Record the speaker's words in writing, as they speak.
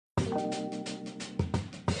Welcome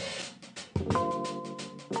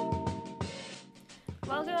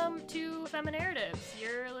to Feminarratives.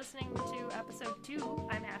 You're listening to episode 2.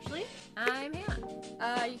 I'm Ashley. I'm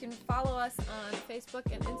Hannah. You can follow us on Facebook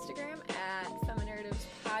and Instagram at Feminarratives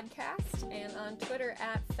Podcast and on Twitter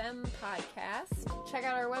at FemPodcast. Check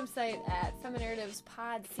out our website at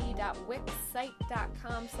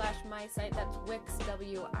feminarrativespodc.wixsite.com/mysite. That's Wix,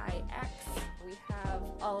 W-I-X. We have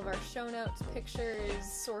all of our show notes, pictures,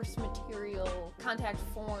 source material, contact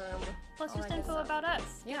form. Plus just info about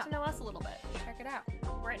us. Yeah. Get to know us a little bit. Check it out.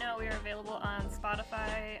 Right now we are available on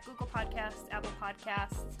Spotify, Google Podcasts, Apple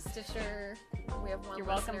Podcasts. Stitcher. We have one You're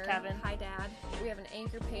listener. welcome, Kevin. Hi, Dad. We have an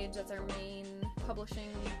Anchor page. That's our main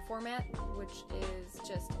publishing format, which is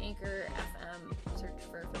just Anchor FM. Search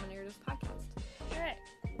for Feminarratives Podcast.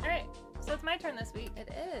 Alright. So it's my turn this week. It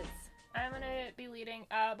is. I'm going to be leading.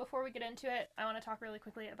 Before we get into it, I want to talk really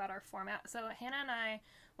quickly about our format. So Hannah and I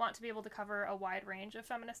want to be able to cover a wide range of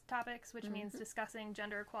feminist topics, which means discussing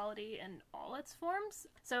gender equality in all its forms.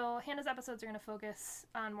 So Hannah's episodes are going to focus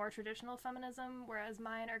on more traditional feminism, whereas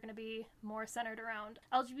mine are going to be more centered around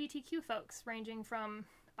LGBTQ folks, ranging from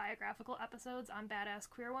biographical episodes on badass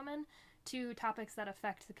queer women to topics that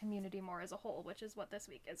affect the community more as a whole, which is what this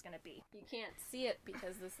week is going to be. You can't see it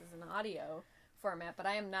because this is an audio format, but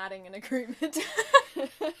I am nodding in agreement.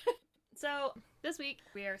 So this week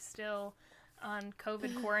we are still on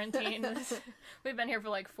COVID quarantine. We've been here for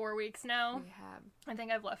like 4 weeks now. We have I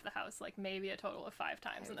think I've left the house like maybe a total of 5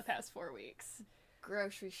 times in the past 4 weeks.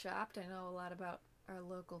 grocery shopped. I know a lot about our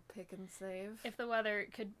local pick and save. If the weather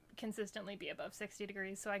could consistently be above 60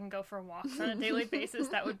 degrees so I can go for walks on a daily basis,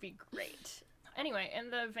 that would be great. Anyway, in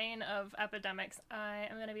the vein of epidemics, I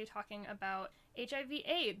am going to be talking about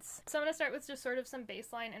HIV/AIDS. So I'm going to start with just sort of some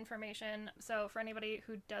baseline information. So for anybody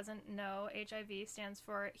who doesn't know, HIV stands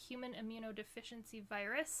for Human Immunodeficiency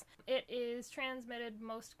Virus. It is transmitted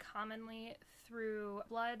most commonly through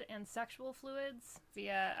blood and sexual fluids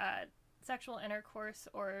via sexual intercourse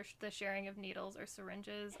or the sharing of needles or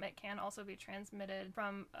syringes. It can also be transmitted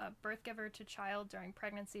from a birth giver to child during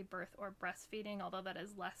pregnancy, birth, or breastfeeding, although that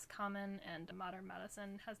is less common, and modern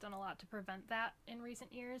medicine has done a lot to prevent that in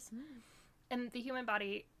recent years. And the human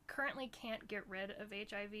body currently can't get rid of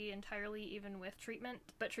HIV entirely, even with treatment,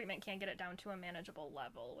 but treatment can get it down to a manageable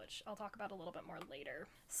level, which I'll talk about a little bit more later.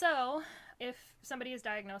 So, if somebody is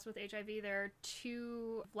diagnosed with HIV, there are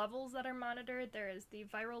 2 levels that are monitored. There is the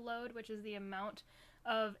viral load, which is the amount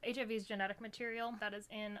of HIV's genetic material that is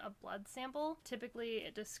in a blood sample. Typically,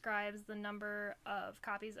 it describes the number of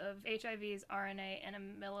copies of HIV's RNA in a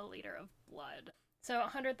milliliter of blood. So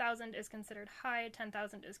 100,000 is considered high,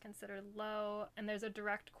 10,000 is considered low, and there's a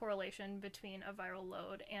direct correlation between a viral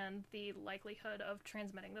load and the likelihood of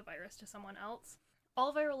transmitting the virus to someone else.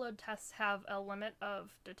 All viral load tests have a limit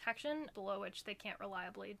of detection, below which they can't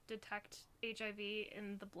reliably detect HIV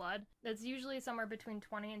in the blood. That's usually somewhere between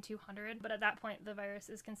 20 and 200, but at that point the virus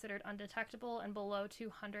is considered undetectable, and below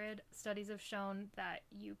 200, studies have shown that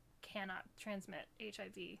you cannot transmit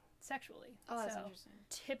HIV sexually. Oh, that's interesting.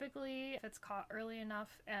 Typically, if it's caught early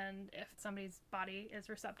enough and if somebody's body is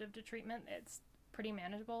receptive to treatment, it's pretty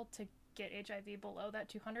manageable to get HIV below that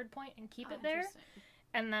 200 point and keep it there.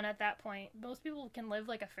 And then at that point, most people can live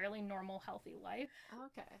like a fairly normal, healthy life.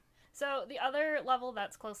 Okay. So the other level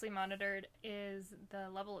that's closely monitored is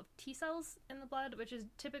the level of T cells in the blood, which is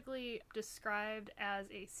typically described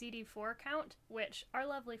as a CD4 count, which our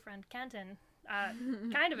lovely friend Kenton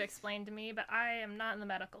kind of explained to me, but I am not in the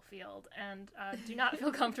medical field and do not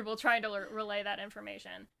feel comfortable trying to relay that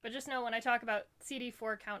information. But just know when I talk about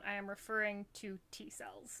CD4 count, I am referring to T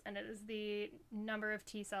cells, and it is the number of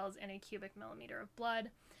T cells in a cubic millimeter of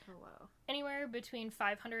blood. Oh, wow. Anywhere between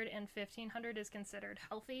 500 and 1500 is considered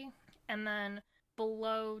healthy, and then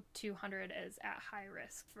below 200 is at high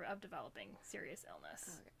risk of developing serious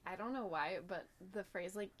illness. Okay. I don't know why, but the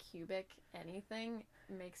phrase like cubic anything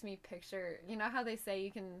makes me picture, you know how they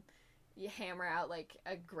say you hammer out like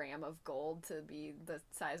a gram of gold to be the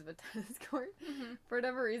size of a tennis court? Mm-hmm. For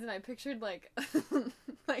whatever reason, I pictured like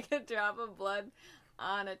like a drop of blood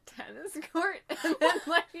on a tennis court, and then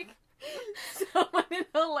like someone in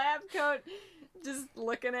a lab coat just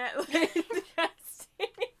looking at like testing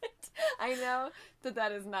it. I know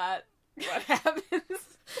that is not what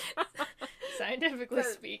happens. Scientifically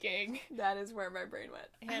speaking. That is where my brain went.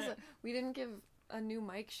 Hannah, we didn't give a new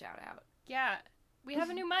mic shout out. Yeah, we have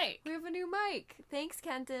a new mic. We have a new mic. Thanks,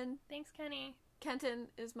 Kenton. Thanks, Kenny. Kenton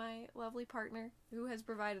is my lovely partner who has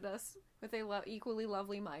provided us with a equally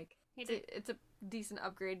lovely mic. It's a decent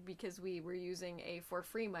upgrade because we were using a for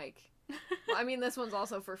free mic. Well, I mean, this one's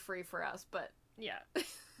also for free for us, but Yeah.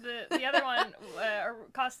 The other one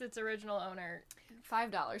cost its original owner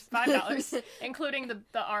 $5. $5, including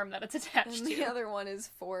the arm that it's attached And to. the other one is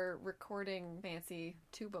for recording fancy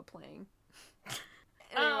tuba playing.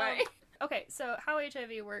 Anyway. Okay, so how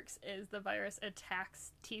HIV works is the virus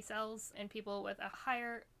attacks T cells, and people with a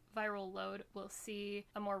higher viral load will see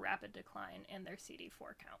a more rapid decline in their CD4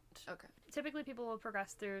 count. Okay. Typically, people will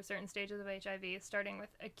progress through certain stages of HIV, starting with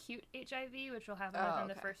acute HIV, which will happen within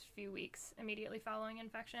the first few weeks immediately following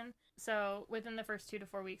infection. So within the first 2 to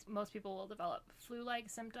 4 weeks, most people will develop flu-like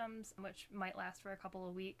symptoms, which might last for a couple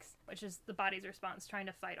of weeks, which is the body's response trying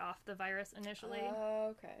to fight off the virus initially.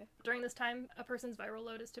 Okay. During this time, a person's viral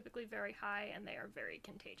load is typically very high, and they are very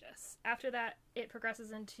contagious. After that, it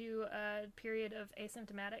progresses into a period of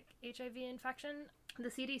asymptomatic HIV infection. The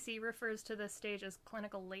CDC refers to this stage as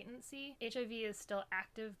clinical latency. HIV is still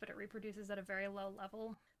active, but it reproduces at a very low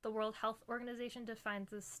level. The World Health Organization defines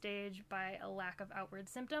this stage by a lack of outward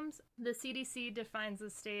symptoms. The CDC defines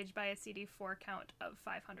this stage by a CD4 count of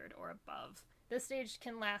 500 or above. This stage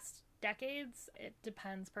can last decades. It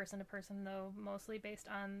depends person to person, though, mostly based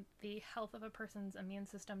on the health of a person's immune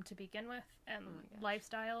system to begin with, and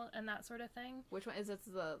lifestyle and that sort of thing. Which one is it?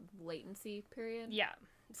 The latency period? Yeah.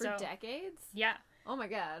 For decades? Yeah. Oh my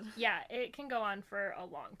god. Yeah, it can go on for a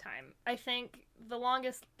long time. I think the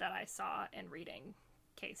longest that I saw in reading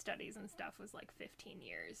case studies and stuff was like 15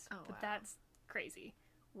 years. Oh, but wow. that's crazy.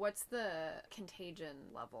 What's the contagion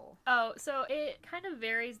level? Oh, so it kind of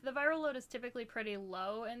varies. The viral load is typically pretty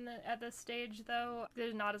low at this stage, though.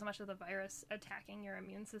 There's not as much of the virus attacking your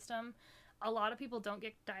immune system. A lot of people don't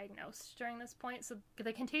get diagnosed during this point, so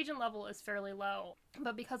the contagion level is fairly low.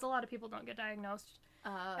 But because a lot of people don't get diagnosed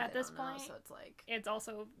at this point, so it's like it's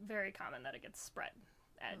also very common that it gets spread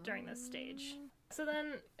during this stage. So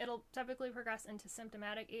then it'll typically progress into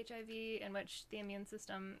symptomatic HIV, in which the immune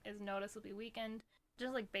system is noticeably weakened.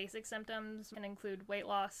 Just like basic symptoms can include weight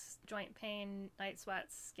loss, joint pain, night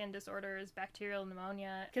sweats, skin disorders, bacterial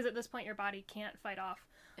pneumonia, because at this point your body can't fight off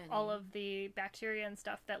all of the bacteria and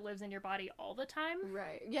stuff that lives in your body all the time.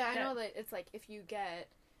 Right. Yeah, I know that it's like if you get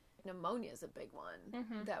pneumonia is a big one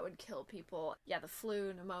that would kill people. Yeah, the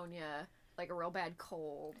flu, pneumonia, like a real bad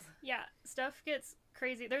cold. Yeah, stuff gets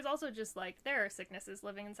crazy. There's also just like there are sicknesses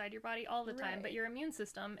living inside your body all the time, but your immune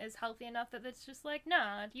system is healthy enough that it's just like,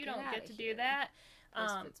 nah, you don't get to do that.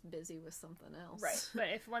 It's busy with something else. Right. But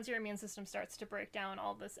if once your immune system starts to break down,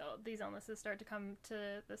 these illnesses start to come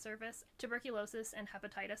to the surface. Tuberculosis and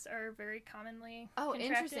hepatitis are very commonly contracted.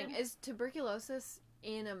 Interesting. Is tuberculosis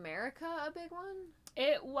in America a big one?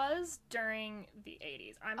 It was during the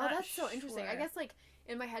 80s. I'm not that's sure. so interesting. I guess like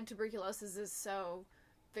in my head tuberculosis is so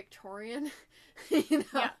Victorian. You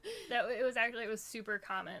know? Yeah. It was super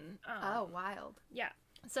common. Wild. Yeah.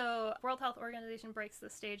 So, World Health Organization breaks the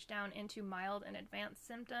stage down into mild and advanced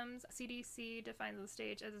symptoms. CDC defines the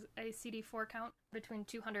stage as a CD4 count between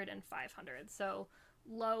 200 and 500. So,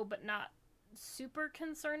 low but not super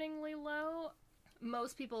concerningly low.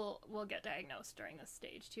 Most people will get diagnosed during this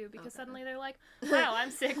stage, too, because suddenly they're like, wow,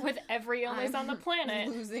 I'm sick with every illness on the planet.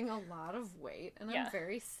 I'm losing a lot of weight, and I'm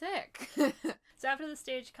very sick. So after the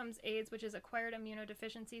stage comes AIDS, which is acquired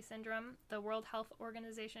immunodeficiency syndrome. The World Health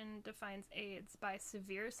Organization defines AIDS by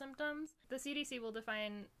severe symptoms. The CDC will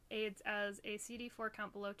define AIDS as a CD4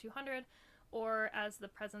 count below 200, or as the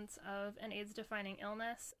presence of an AIDS-defining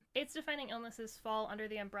illness. AIDS-defining illnesses fall under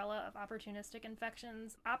the umbrella of opportunistic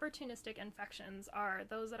infections. Opportunistic infections are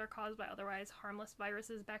those that are caused by otherwise harmless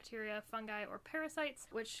viruses, bacteria, fungi, or parasites,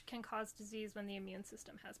 which can cause disease when the immune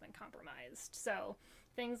system has been compromised. So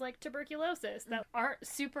things like tuberculosis that aren't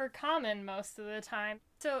super common most of the time.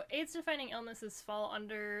 So AIDS-defining illnesses fall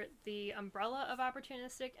under the umbrella of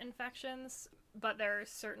opportunistic infections, but there are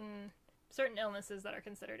certain illnesses that are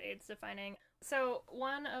considered AIDS-defining. So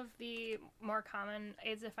one of the more common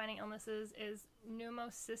AIDS-defining illnesses is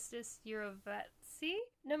pneumocystis jirovecii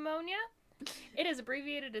pneumonia. It is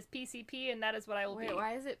abbreviated as PCP, and that is what I will be. Wait,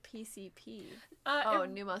 why is it PCP?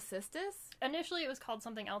 Pneumocystis? Initially, it was called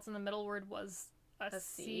something else, and the middle word was a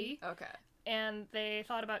C. Okay. And they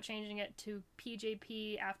thought about changing it to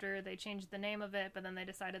PJP after they changed the name of it, but then they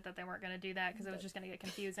decided that they weren't going to do that because it was just going to get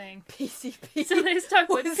confusing. PCP. So they stuck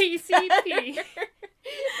with PCP.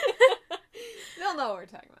 They'll know what we're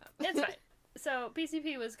talking about. It's fine. So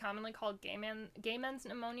PCP was commonly called gay men's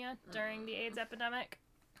pneumonia during the AIDS epidemic,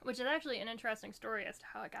 which is actually an interesting story as to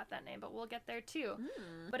how it got that name, but we'll get there too.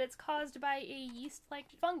 But it's caused by a yeast-like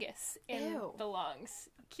fungus in the lungs.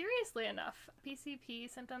 Curiously enough, PCP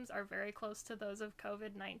symptoms are very close to those of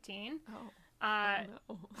COVID-19.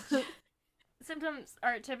 No. Symptoms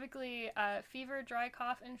are typically fever, dry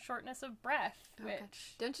cough, and shortness of breath,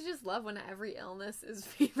 which... Don't you just love when every illness is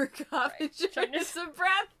fever, cough, Right. and shortness of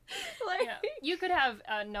breath? Like, Yeah. You could have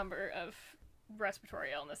a number of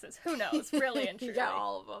respiratory illnesses. Who knows? Really and truly. you got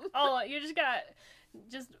all of them. Oh, you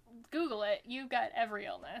just Google it. You've got every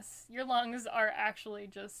illness. Your lungs are actually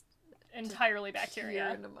just entirely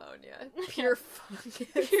bacteria. Pure pneumonia. Pure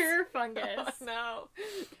fungus. Pure fungus. Oh, no.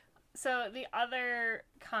 So the other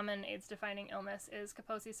common AIDS-defining illness is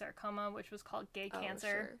Kaposi sarcoma, which was called gay cancer.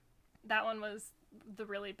 Sure. That one was the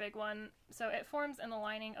really big one. So it forms in the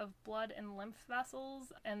lining of blood and lymph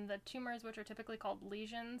vessels, and the tumors, which are typically called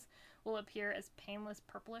lesions, will appear as painless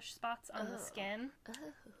purplish spots on the skin. Oh.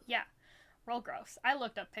 Yeah, real gross. I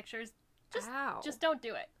looked up pictures. Ow. Just don't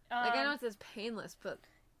do it. Like, I know it says painless, but...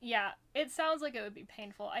 Yeah, it sounds like it would be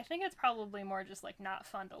painful. I think it's probably more just, like, not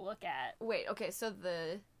fun to look at. Wait, okay, so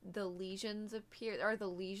the lesions appear... Are the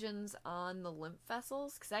lesions on the lymph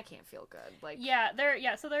vessels? Because that can't feel good. Like,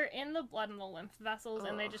 So they're in the blood and the lymph vessels,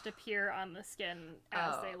 and they just appear on the skin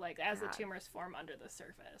as the tumors form under the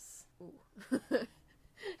surface. Ooh.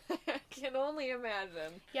 I can only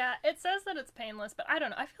imagine. Yeah, it says that it's painless, but I don't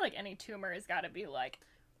know. I feel like any tumor has got to be, like...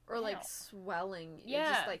 Or, like, Ew. swelling.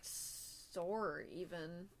 Yeah. Just, like, sore,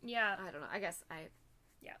 even. Yeah. I don't know. I guess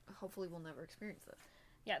Yeah. Hopefully we'll never experience this.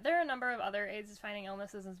 Yeah, there are a number of other AIDS-defining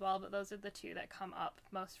illnesses as well, but those are the two that come up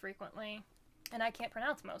most frequently. And I can't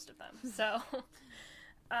pronounce most of them. So,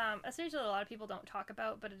 a stage that a lot of people don't talk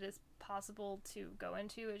about, but it is possible to go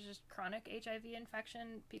into, is just chronic HIV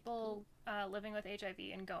infection. People living with HIV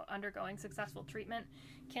and undergoing successful treatment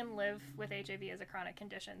can live with HIV as a chronic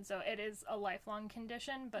condition. So it is a lifelong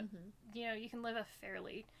condition, but, you can live a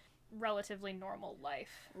fairly, relatively normal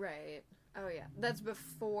life. Right. Oh, yeah. That's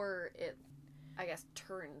before it, I guess,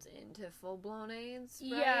 turns into full-blown AIDS,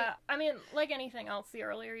 right? Yeah. I mean, like anything else, the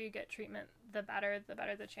earlier you get treatment, the better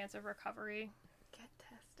the chance of recovery.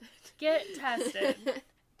 Get tested.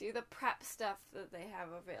 Do the PrEP stuff that they have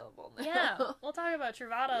available now. Yeah, we'll talk about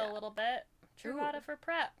Truvada a little bit. Truvada for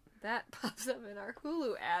PrEP. That pops up in our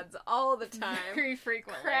Hulu ads all the time. Very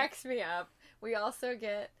frequently. Cracks me up. We also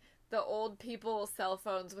get the old people cell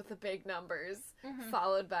phones with the big numbers,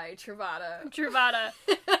 followed by Truvada. Truvada.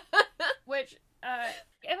 Which, I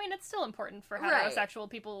mean, it's still important for heterosexual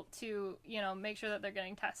people to, make sure that they're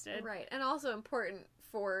getting tested. Right, and also important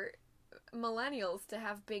for millennials to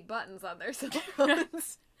have big buttons on their cell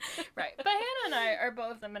phones. Right. But Hannah and I are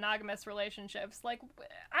both in monogamous relationships. Like,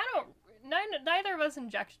 neither of us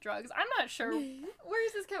inject drugs. I'm not sure. Where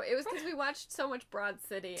is this coming? It was because we watched so much Broad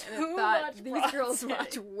City, and I thought these girls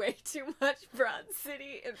watch way too much Broad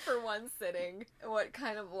City and for one sitting. What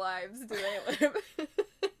kind of lives do they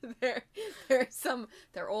live?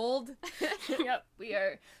 They're old. Yep, we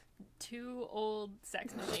are two old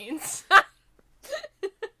sex machines.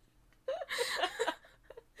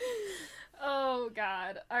 Oh,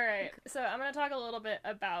 God. All right. So I'm going to talk a little bit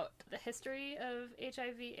about the history of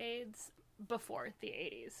HIV/AIDS before the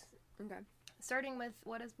 80s. Okay. Starting with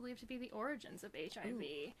what is believed to be the origins of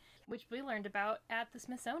HIV, which we learned about at the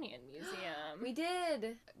Smithsonian Museum. We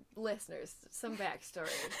did. Listeners, some backstory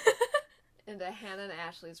into Hannah and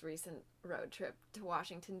Ashley's recent road trip to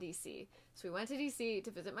Washington, D.C. So we went to D.C. to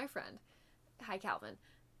visit my friend. Hi, Calvin.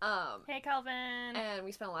 Hey, Calvin. And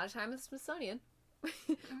we spent a lot of time at the Smithsonian.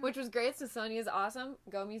 Which was great. Smithsonian is awesome.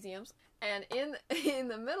 Go museums. And in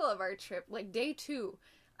the middle of our trip, like day 2,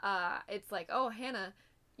 it's like, oh, Hannah,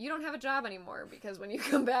 you don't have a job anymore because when you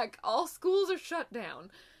come back, all schools are shut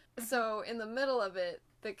down. So in the middle of it,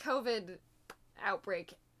 the COVID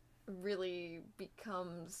outbreak really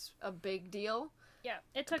becomes a big deal. Yeah,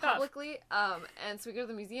 it took publicly. And so we go to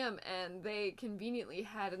the museum, and they conveniently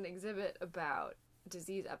had an exhibit about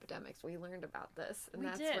disease epidemics. We learned about this, and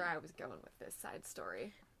that's where I was going with this side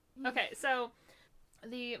story. Okay, so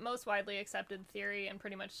the most widely accepted theory, and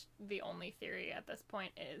pretty much the only theory at this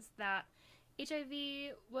point, is that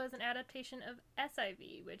HIV was an adaptation of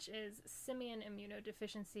SIV, which is simian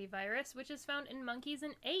immunodeficiency virus, which is found in monkeys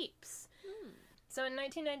and apes. So in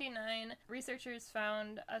 1999, researchers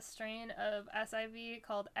found a strain of SIV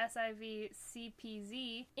called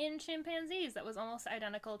SIV-CPZ in chimpanzees that was almost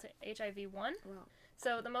identical to HIV-1. Wow.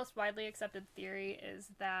 So the most widely accepted theory is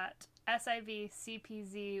that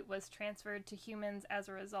SIV-CPZ was transferred to humans as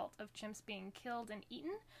a result of chimps being killed and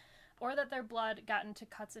eaten, or that their blood got into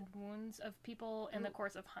cuts and wounds of people in the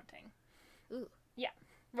course of hunting. Ooh. Yeah,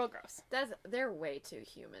 real gross. They're way too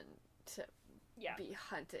human to Yeah. be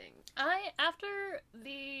hunting. After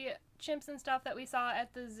the chimps and stuff that we saw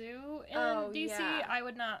at the zoo in DC, yeah. I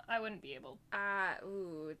wouldn't be able.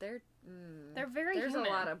 They're very There's human.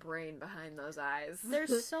 a lot of brain behind those eyes.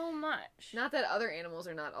 There's so much. Not that other animals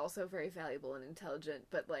are not also very valuable and intelligent,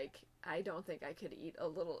 but like I don't think I could eat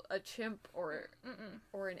a chimp or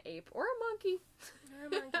an ape or a monkey.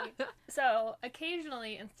 So,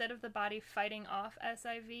 occasionally, instead of the body fighting off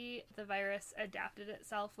SIV, the virus adapted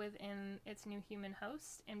itself within its new human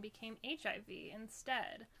host and became HIV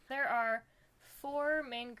instead. There are 4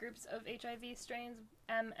 main groups of HIV strains,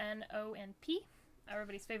 M, N, O, and P.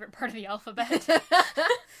 Everybody's favorite part of the alphabet.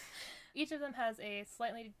 Each of them has a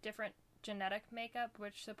slightly different genetic makeup,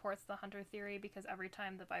 which supports the hunter theory, because every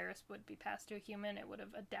time the virus would be passed to a human, it would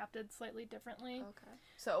have adapted slightly differently. Okay.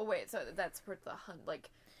 So that supports the hunt,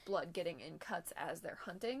 like blood getting in cuts as they're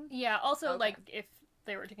hunting? Yeah, also, like, if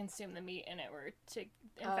they were to consume the meat and it were to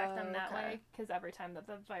infect them that way, because every time that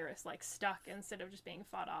the virus, like, stuck instead of just being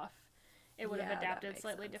fought off, it would have adapted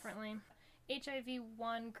slightly differently.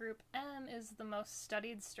 HIV-1 group M is the most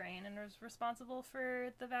studied strain and is responsible for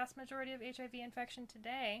the vast majority of HIV infection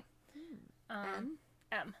today. M?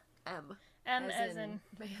 M. M. M as in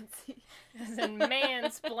Mancy. as in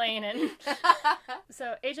mansplaining.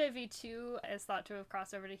 So HIV-2 is thought to have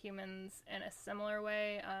crossed over to humans in a similar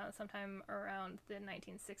way sometime around the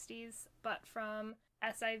 1960s, but from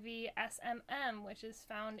SIV-SMM, which is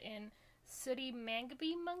found in sooty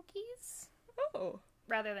mangabe monkeys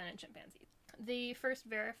rather than in chimpanzees. The first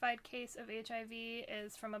verified case of HIV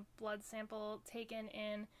is from a blood sample taken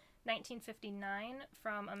in 1959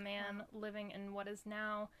 from a man living in what is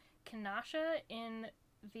now Kinshasa in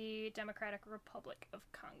the Democratic Republic of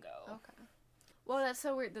Congo. Okay. Well, that's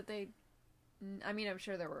so weird that they... I mean, I'm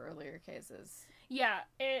sure there were earlier cases. Yeah,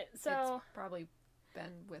 It's probably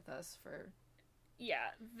been with us for... Yeah,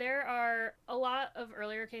 there are a lot of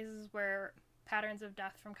earlier cases where patterns of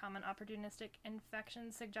death from common opportunistic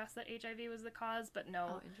infections suggest that HIV was the cause, but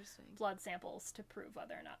no blood samples to prove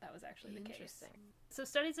whether or not that was actually the case. So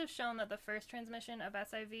studies have shown that the first transmission of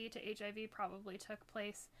SIV to HIV probably took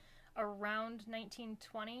place around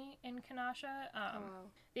 1920 in Kinshasa.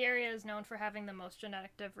 The area is known for having the most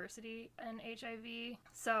genetic diversity in HIV,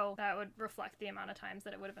 so that would reflect the amount of times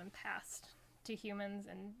that it would have been passed to humans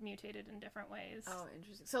and mutated in different ways. Oh,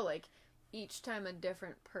 interesting. So, like, each time a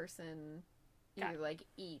different person either, like,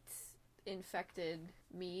 eats infected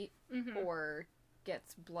meat or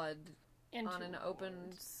gets blood on an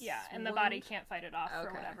open and the body can't fight it off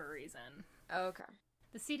for whatever reason. Okay.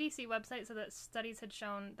 The CDC website said that studies had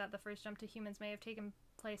shown that the first jump to humans may have taken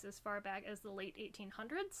place as far back as the late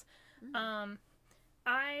 1800s.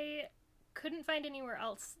 I couldn't find anywhere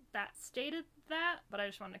else that stated that, but I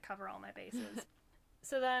just wanted to cover all my bases.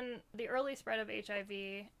 So then, the early spread of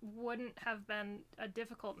HIV wouldn't have been a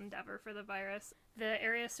difficult endeavor for the virus. The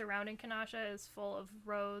area surrounding Kinshasa is full of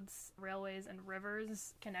roads, railways, and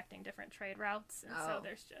rivers connecting different trade routes, and so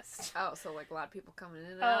there's just... so like a lot of people coming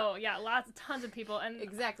in and out. Oh, yeah, tons of people. And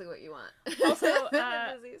exactly what you want. Also,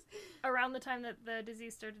 around the time that the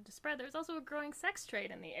disease started to spread, there was also a growing sex trade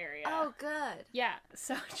in the area. Oh, good. Yeah,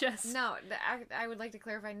 so just... No, I would like to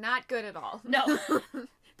clarify, not good at all. No.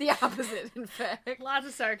 The opposite, in fact. Lots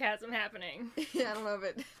of sarcasm happening. Yeah, I don't know if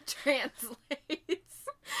it translates.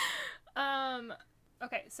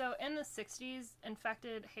 Okay, so in the 60s,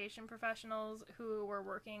 infected Haitian professionals who were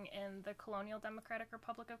working in the colonial Democratic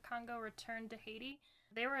Republic of Congo returned to Haiti.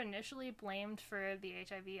 They were initially blamed for the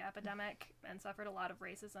HIV epidemic and suffered a lot of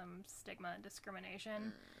racism, stigma, and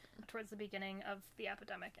discrimination towards the beginning of the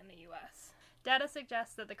epidemic in the U.S. Data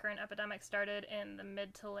suggests that the current epidemic started in the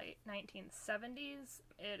mid to late 1970s.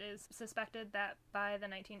 It is suspected that by the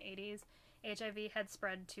 1980s, HIV had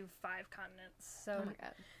spread to 5 continents. So oh my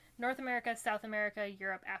God. North America, South America,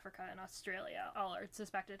 Europe, Africa, and Australia all are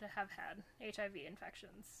suspected to have had HIV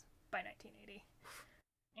infections by 1980.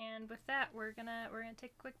 And with that, we're gonna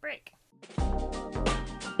take a quick break.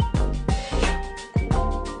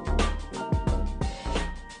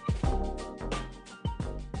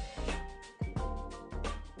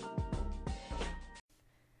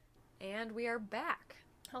 And we are back.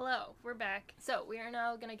 Hello, we're back. So, we are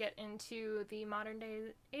now going to get into the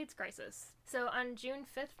modern-day AIDS crisis. So, on June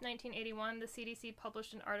 5th, 1981, the CDC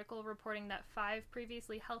published an article reporting that 5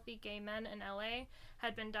 previously healthy gay men in LA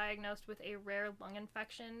had been diagnosed with a rare lung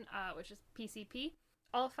infection, which is PCP.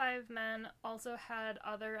 All 5 men also had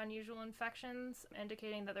other unusual infections,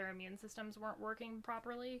 indicating that their immune systems weren't working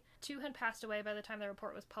properly. 2 had passed away by the time the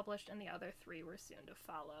report was published, and the other 3 were soon to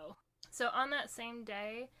follow. So, on that same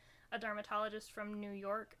day, a dermatologist from New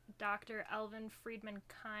York, Dr. Elvin Friedman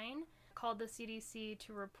Kine, called the CDC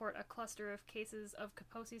to report a cluster of cases of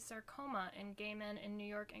Kaposi's sarcoma in gay men in New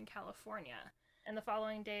York and California. In the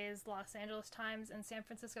following days, Los Angeles Times and San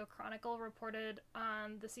Francisco Chronicle reported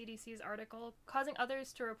on the CDC's article, causing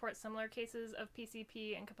others to report similar cases of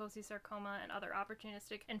PCP and Kaposi's sarcoma and other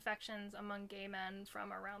opportunistic infections among gay men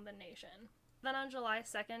from around the nation. Then on July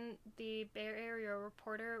 2nd, the Bay Area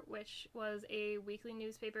Reporter, which was a weekly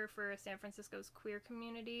newspaper for San Francisco's queer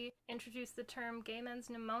community, introduced the term gay men's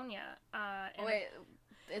pneumonia.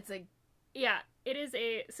 Yeah, it is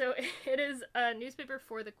a newspaper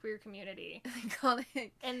for the queer community.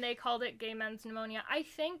 And they called it gay men's pneumonia. I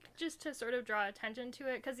think just to sort of draw attention to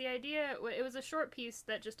it, because the idea, it was a short piece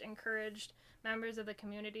that just encouraged members of the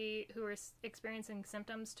community who were experiencing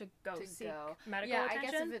symptoms to seek medical attention.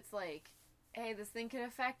 I guess if it's like, hey, this thing can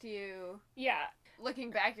affect you. Yeah.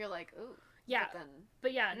 Looking back, you're like, ooh. Yeah.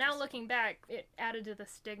 But yeah, now looking back, it added to the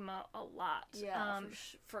stigma a lot. Yeah,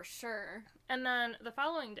 for sure. And then the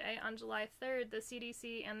following day, on July 3rd, the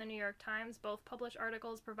CDC and the New York Times both published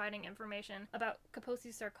articles providing information about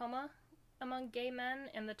Kaposi's sarcoma among gay men,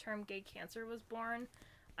 and the term gay cancer was born.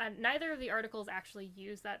 Neither of the articles actually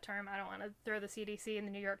used that term. I don't want to throw the CDC and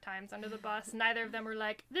the New York Times under the bus. Neither of them were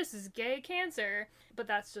like, this is gay cancer. But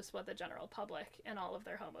that's just what the general public and all of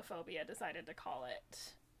their homophobia decided to call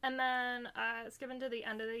it. And then, skipping to the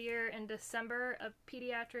end of the year, in December, a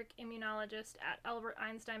pediatric immunologist at Albert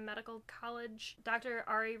Einstein Medical College, Dr.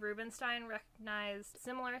 Ari Rubenstein, recognized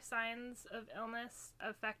similar signs of illness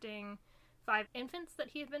affecting 5 infants that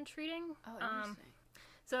he had been treating. Oh, interesting.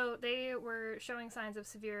 So they were showing signs of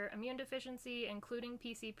severe immune deficiency, including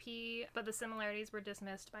PCP, but the similarities were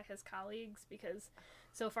dismissed by his colleagues because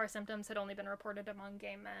so far symptoms had only been reported among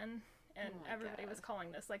gay men, and everybody was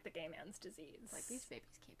calling this like the gay man's disease. Like, these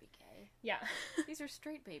babies can't be gay. Yeah. These are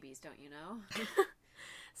straight babies, don't you know?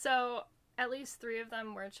 So at least 3 of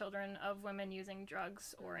them were children of women using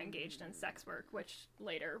drugs or engaged in sex work, which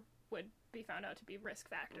later would be found out to be risk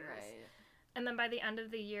factors. Right. And then by the end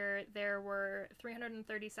of the year, there were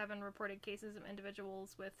 337 reported cases of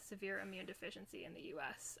individuals with severe immune deficiency in the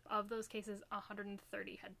U.S. Of those cases,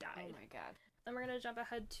 130 had died. Oh my god. Then we're going to jump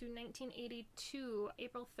ahead to 1982.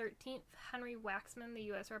 April 13th, Henry Waxman, the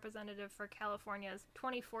U.S. Representative for California's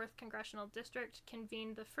 24th Congressional District,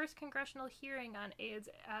 convened the first congressional hearing on AIDS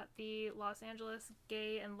at the Los Angeles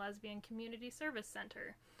Gay and Lesbian Community Service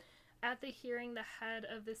Center. At the hearing, the head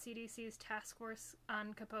of the CDC's Task Force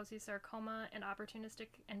on Kaposi's sarcoma and opportunistic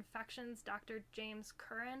infections, Dr. James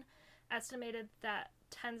Curran, estimated that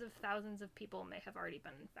tens of thousands of people may have already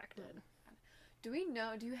been infected. Do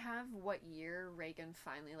you have what year Reagan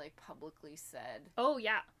finally, publicly said Oh,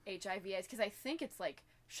 yeah. HIV/AIDS? Because I think it's,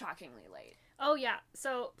 shockingly late. Oh, yeah.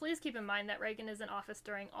 So please keep in mind that Reagan is in office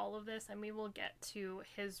during all of this, and we will get to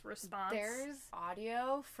his response. There's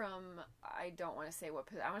audio from, I don't want to say what,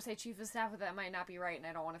 I want to say chief of staff, but that might not be right, and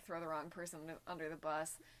I don't want to throw the wrong person under the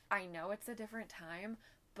bus. I know it's a different time,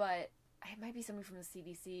 but it might be somebody from the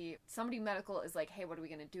CDC. Somebody medical is like, hey, what are we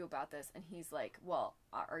going to do about this? And he's like, well,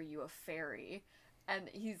 are you a fairy? And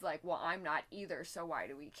he's like, well, I'm not either, so why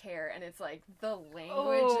do we care? And it's like, the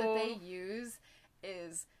language that they use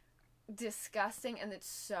is disgusting, and it's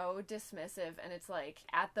so dismissive, and it's like,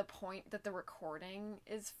 at the point that the recording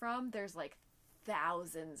is from, there's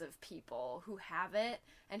thousands of people who have it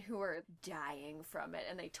and who are dying from it,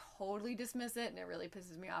 and they totally dismiss it, and it really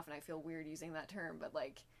pisses me off, and I feel weird using that term, but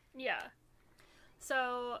yeah.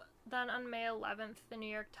 So then on May 11th, the New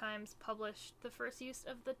York Times published the first use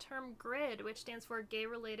of the term GRID, which stands for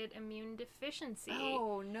Gay-Related Immune Deficiency.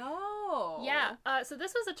 Oh, no! Yeah. So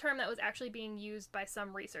this was a term that was actually being used by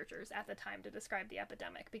some researchers at the time to describe the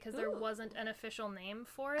epidemic, because there wasn't an official name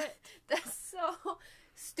for it. That's so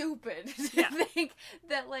stupid to think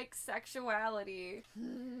that, sexuality...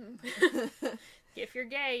 If you're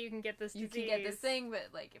gay, you can get this disease. You can get this thing,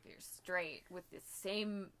 but, if you're straight with the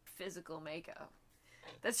same physical makeup...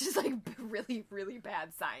 That's just, really, really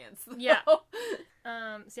bad science. Though. Yeah.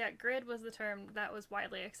 GRID was the term that was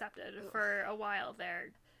widely accepted for a while there.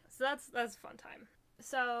 So that's a fun time.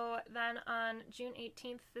 So then on June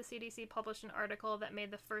 18th, the CDC published an article that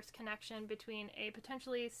made the first connection between a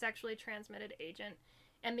potentially sexually transmitted agent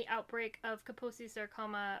and the outbreak of Kaposi's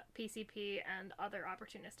sarcoma, PCP, and other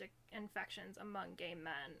opportunistic infections among gay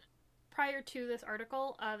men. Prior to this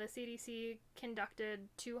article, the CDC conducted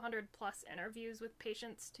 200-plus interviews with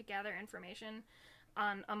patients to gather information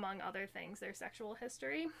on, among other things, their sexual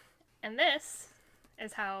history. And this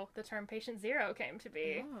is how the term patient zero came to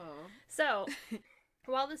be. Oh. So,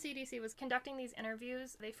 while the CDC was conducting these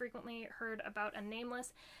interviews, they frequently heard about a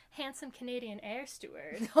nameless, handsome Canadian air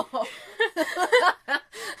steward. No.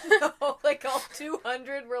 No, all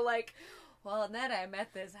 200 were like, well, and then I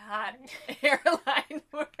met this hot airline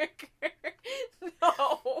worker.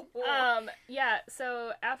 No. Yeah,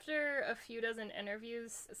 so after a few dozen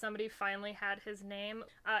interviews, somebody finally had his name.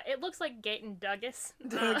 It looks like Gaten Douglas.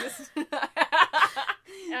 Douglas. But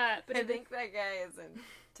I think that guy is in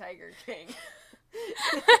Tiger King.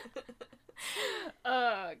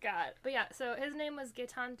 Oh, God. But yeah, so his name was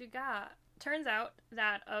Gaetan Dugas. Turns out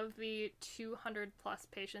that of the 200 plus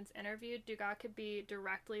patients interviewed, Dugas could be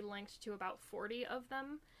directly linked to about 40 of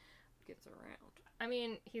them. Gets around. I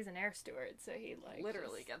mean, he's an air steward, so he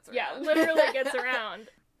literally gets around. Yeah, literally gets around.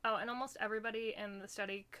 Oh, and almost everybody in the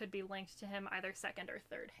study could be linked to him either second or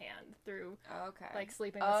third hand through, like,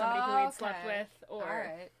 sleeping with somebody who he'd slept with, or...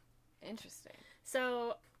 Alright. Interesting.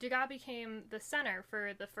 So, Dugas became the center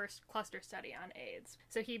for the first cluster study on AIDS.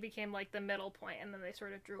 So he became, like, the middle point, and then they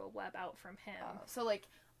sort of drew a web out from him. So, like,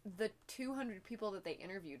 the 200 people that they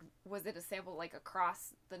interviewed, was it a sample, like,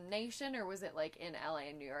 across the nation, or was it, like, in LA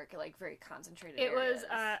and New York, like, very concentrated It areas?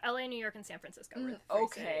 was LA, New York, and San Francisco were the three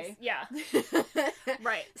okay. cities. Yeah.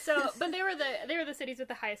 Right. So, but they were the cities with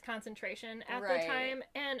the highest concentration at the time.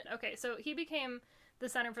 And, okay, so he became the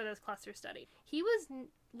center for this cluster study. He was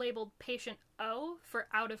labeled Patient O for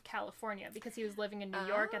out of California because he was living in New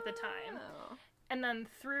York at the time. And then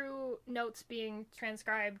through notes being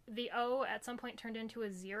transcribed, the O at some point turned into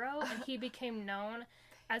a 0, and he became known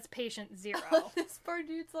as Patient 0. This poor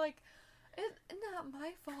dude's like, it's not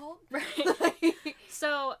my fault. Right.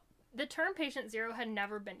 So the term Patient 0 had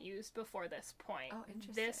never been used before this point. Oh,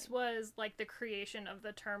 interesting. This was like the creation of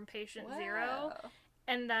the term Patient Wow. 0.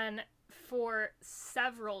 And then for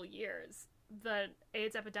several years, the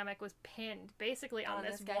AIDS epidemic was pinned basically on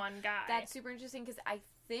this one guy. That's super interesting because I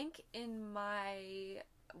think in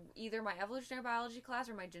either my evolutionary biology class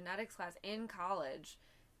or my genetics class in college,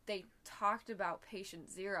 they talked about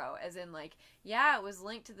Patient 0 as in like, yeah, it was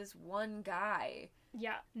linked to this one guy.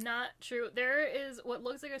 Yeah, not true. There is what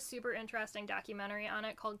looks like a super interesting documentary on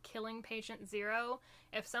it called Killing Patient 0.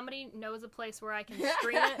 If somebody knows a place where I can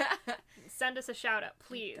stream it, send us a shout out,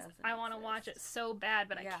 please. I want to watch it so bad,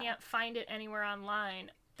 but I can't find it anywhere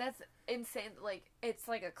online. That's insane. Like, it's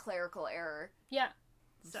like a clerical error. Yeah.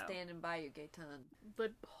 I'm standing by you, Gaetan.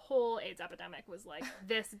 The whole AIDS epidemic was like,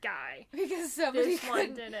 this guy. Because somebody this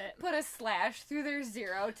one did it. Put a slash through their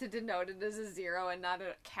 0 to denote it as a 0 and not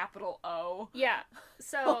a capital O. Yeah.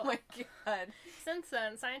 So, oh my god. Since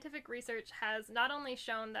then, scientific research has not only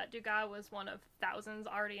shown that Dugas was one of thousands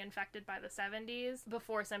already infected by the 70s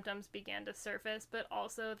before symptoms began to surface, but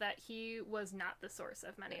also that he was not the source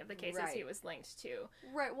of many of the cases he was linked to.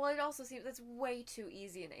 Right. Well, it also seems that's way too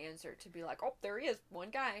easy an answer to be like, oh, there he is, one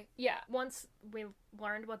guy. Yeah. Once we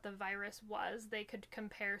learned what the virus was, they could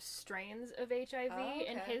compare strains of HIV,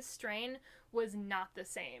 and his strain was not the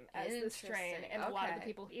same as the strain. And a lot of the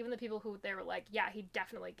people, even the people who they were like, yeah, he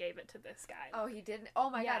definitely gave it to this guy. Oh, he didn't? Oh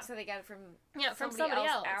my god, so they got it from somebody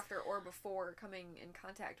else after or before coming in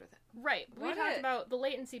contact with it. Right. We talked about the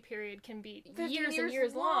latency period can be years and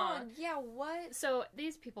years long. Yeah, what? So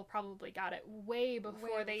these people probably got it way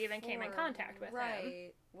before they even came in contact with him.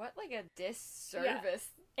 Right. What, like a disservice. Yeah.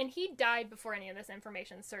 And he died before any of this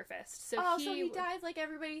information surfaced. So so he died like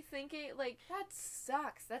everybody thinking, like, that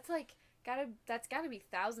sucks. That's like, that's gotta be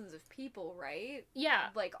thousands of people, right? Yeah.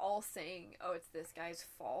 Like, all saying, oh, it's this guy's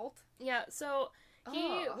fault? Yeah, so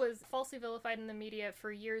he was falsely vilified in the media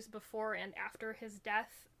for years before and after his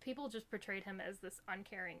death. People just portrayed him as this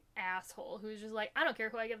uncaring asshole who's just like, I don't care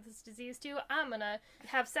who I give this disease to, I'm gonna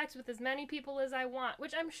have sex with as many people as I want,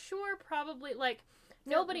 which I'm sure probably, like,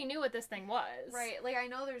 nobody knew what this thing was. Right, like, I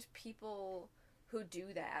know there's people who do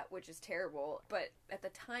that, which is terrible, but at the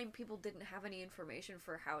time people didn't have any information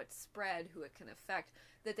for how it's spread, who it can affect,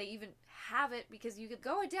 that they even have it, because you could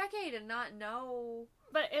go a decade and not know.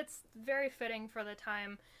 But it's very fitting for the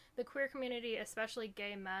time. The queer community, especially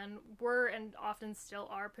gay men, were and often still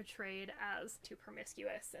are portrayed as too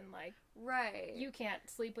promiscuous and like, right, you can't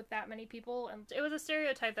sleep with that many people. And it was a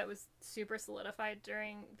stereotype that was super solidified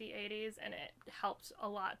during the 80s, and it helped a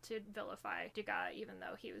lot to vilify Dugas, even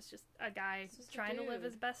though he was just a guy trying to live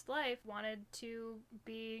his best life, wanted to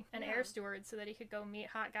be an air steward so that he could go meet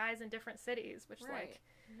hot guys in different cities, which like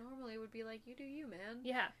normally would be like, you do you, man.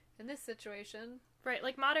 Yeah. In this situation. Right,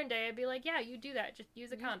 like modern day, I'd be like, yeah, you do that, just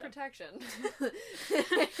use a condom. Protection.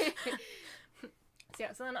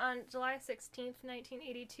 So then on July 16th,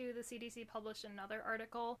 1982, the CDC published another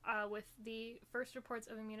article with the first reports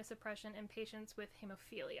of immunosuppression in patients with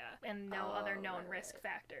hemophilia and no other known risk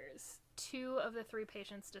factors. 2 of the 3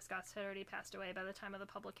 patients discussed had already passed away by the time of the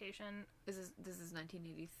publication. This is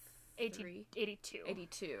 1983? 83? 82.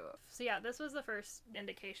 82. So yeah, this was the first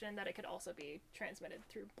indication that it could also be transmitted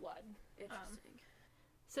through blood. Interesting.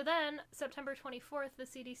 So then, September 24th, the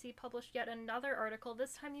CDC published yet another article,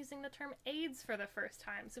 this time using the term AIDS for the first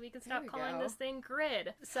time, so we could stop calling this thing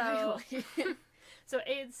GRID. So, so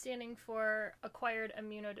AIDS standing for Acquired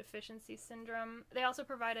Immunodeficiency Syndrome. They also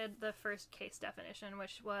provided the first case definition,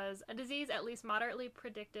 which was a disease at least moderately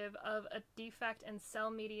predictive of a defect in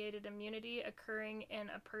cell-mediated immunity occurring in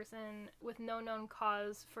a person with no known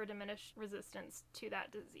cause for diminished resistance to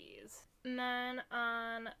that disease. And then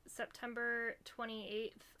on September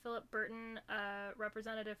 28th, Philip Burton, a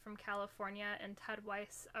representative from California, and Ted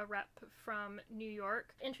Weiss, a rep from New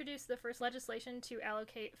York, introduced the first legislation to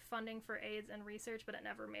allocate funding for AIDS and research, but it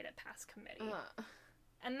never made it past committee.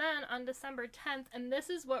 And then on December 10th, and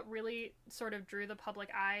this is what really sort of drew the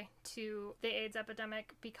public eye to the AIDS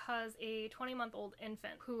epidemic, because a 20-month-old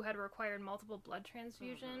infant who had required multiple blood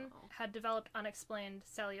transfusion had developed unexplained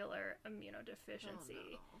cellular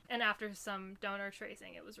immunodeficiency. And after some donor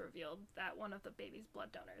tracing, it was revealed that one of the baby's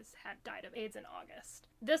blood donors had died of AIDS in August.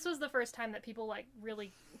 This was the first time that people, like,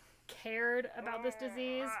 really cared about this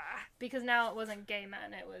disease, because now it wasn't gay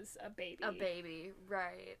men, it was a baby. A baby,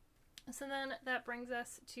 right. So then that brings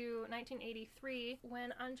us to 1983,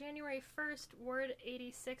 when on January 1st, Ward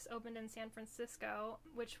 86 opened in San Francisco,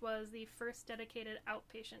 which was the first dedicated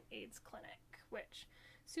outpatient AIDS clinic, which...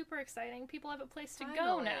 super exciting. People have a place to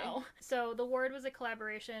go now. So the ward was a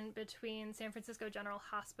collaboration between San Francisco General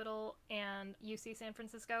Hospital and UC San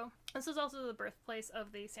Francisco. This was also the birthplace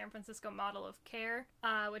of the San Francisco model of care,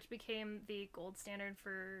 which became the gold standard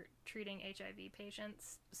for treating HIV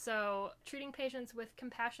patients. So treating patients with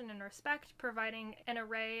compassion and respect, providing an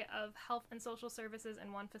array of health and social services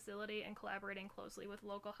in one facility, and collaborating closely with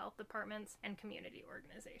local health departments and community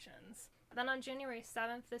organizations. Then on January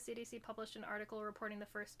 7th, the CDC published an article reporting the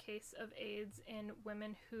first case of AIDS in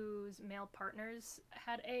women whose male partners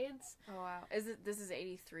had AIDS. Oh, wow. This is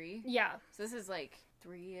 83? Yeah. So this is like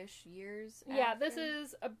 3-ish years Yeah, after? this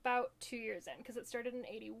is about 2 years in, because it started in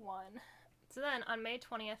 81. So then, on May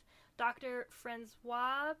 20th, Dr.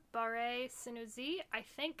 Francois Barré-Sinoussi, I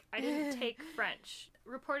think I didn't take French,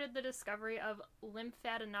 reported the discovery of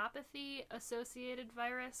lymphadenopathy-associated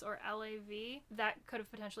virus, or LAV, that could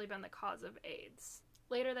have potentially been the cause of AIDS.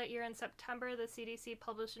 Later that year in September, the CDC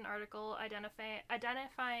published an article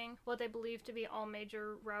identifying what they believed to be all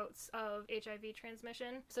major routes of HIV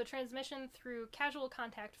transmission. So transmission through casual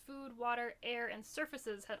contact, food, water, air, and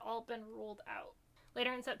surfaces had all been ruled out.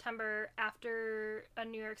 Later in September, after a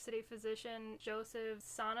New York City physician, Joseph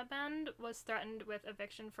Sonnabend, was threatened with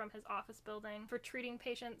eviction from his office building for treating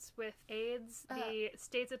patients with AIDS, the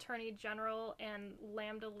state's attorney general and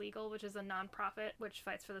Lambda Legal, which is a nonprofit which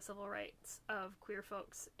fights for the civil rights of queer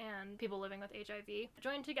folks and people living with HIV,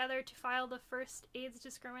 joined together to file the first AIDS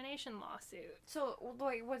discrimination lawsuit. So,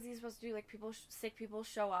 wait, what's he supposed to do? Like, sick people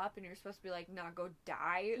show up and you're supposed to be like, nah, go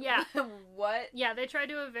die? Yeah. What? Yeah, they tried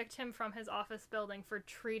to evict him from his office building for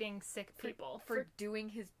treating sick people. For doing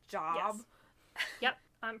his job? Yes. Yep.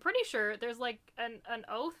 I'm pretty sure there's, like, an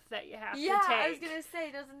oath that you have to take. Yeah, I was gonna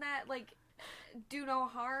say, doesn't that, like, do no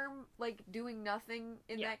harm? Like, doing nothing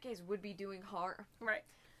in that case would be doing harm. Right.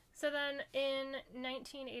 So then, in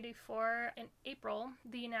 1984, in April,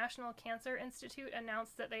 the National Cancer Institute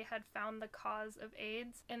announced that they had found the cause of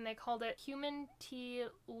AIDS, and they called it Human T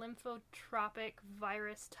Lymphotropic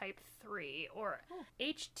Virus Type 3, or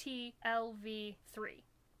HTLV3.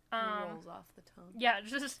 Rolls off the tongue. Yeah, it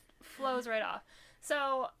just flows right off.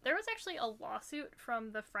 So there was actually a lawsuit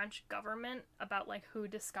from the French government about, like, who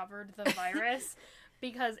discovered the virus.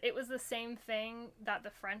 Because it was the same thing that the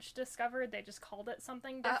French discovered, they just called it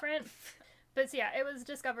something different. But so yeah, it was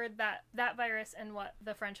discovered that that virus and what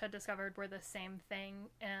the French had discovered were the same thing,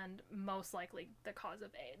 and most likely the cause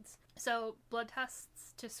of AIDS. So blood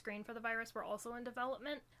tests to screen for the virus were also in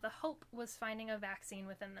development. The hope was finding a vaccine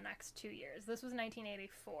within the next 2 years. This was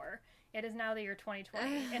 1984. It is now the year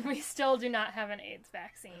 2020, and we still do not have an AIDS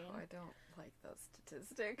vaccine. Oh, I don't like those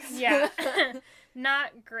statistics. Yeah,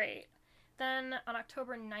 not great. Then, on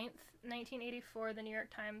October 9th, 1984, the New York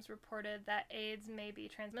Times reported that AIDS may be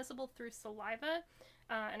transmissible through saliva,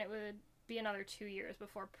 and it would be another 2 years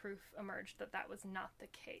before proof emerged that that was not the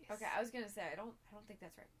case. Okay, I was gonna say, I don't think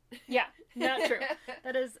that's right. Yeah, not true.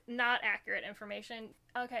 That is not accurate information.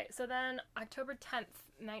 Okay, so then, October 10th,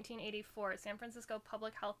 1984, San Francisco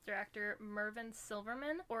Public Health Director Mervyn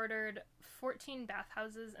Silverman ordered 14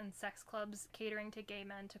 bathhouses and sex clubs catering to gay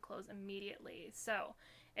men to close immediately. So,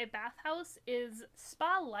 a bathhouse is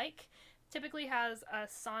spa-like, typically has a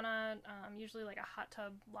sauna, usually like a hot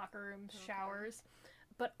tub, locker room, showers,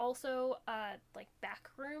 but also like back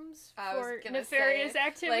rooms I was for gonna nefarious say,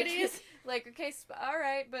 activities. Like, okay, all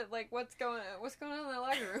right, but like, what's going on in the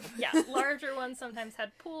locker room? Yeah, larger ones sometimes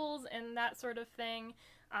had pools and that sort of thing.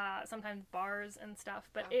 Sometimes bars and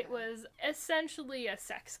stuff, but Okay. it was essentially a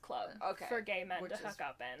sex club Okay, for gay men which to is- hook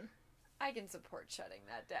up in. I can support shutting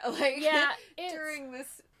that down. Like, Yeah, it's... during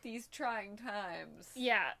these trying times.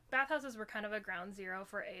 Yeah, bathhouses were kind of a ground zero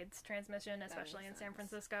for AIDS transmission, especially in makes San sense.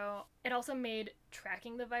 Francisco. It also made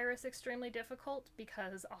tracking the virus extremely difficult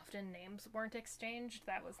because often names weren't exchanged.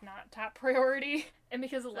 That was not top priority. And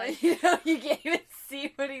because like you can't even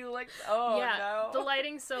see what he looks. Oh yeah, no, the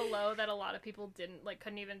lighting's so low that a lot of people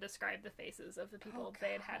couldn't even describe the faces of the people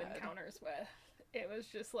they had had God. encounters with. It was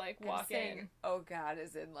just like I'm walk saying, in. oh god,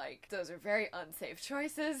 as in like those are very unsafe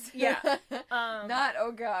choices. Yeah. Um, Not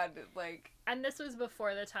oh god, like And this was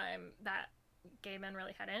before the time that gay men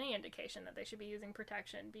really had any indication that they should be using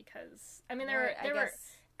protection because, I mean, there were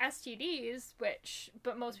STDs,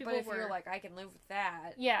 but most people But if were... you're like, I can live with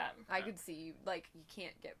that, Yeah. I could see, like, you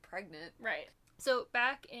can't get pregnant. Right. So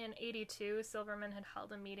back in 1982, Silverman had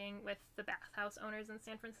held a meeting with the bathhouse owners in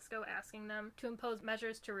San Francisco asking them to impose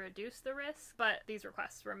measures to reduce the risk, but these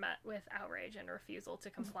requests were met with outrage and refusal to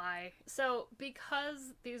comply. So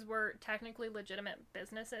because these were technically legitimate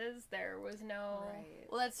businesses, there was no... Right.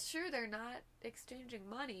 Well, that's true, they're not exchanging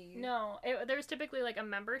money. No, there was typically like a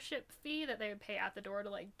membership fee that they would pay at the door to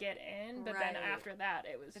like get in, but then Right. after that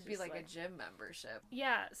it was It'd just be like a gym membership.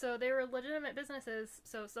 Yeah, so they were legitimate businesses,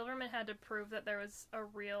 so Silverman had to prove that there was a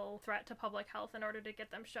real threat to public health in order to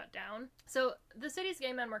get them shut down. So the city's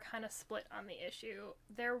gay men were kind of split on the issue.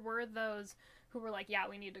 There were those who were like, yeah,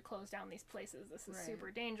 we need to close down these places. This is Right. super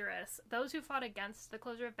dangerous. Those who fought against the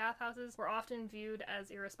closure of bathhouses were often viewed as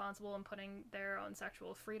irresponsible and putting their own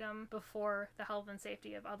sexual freedom before the health and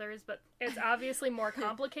safety of others, but it's obviously more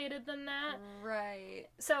complicated than that. Right.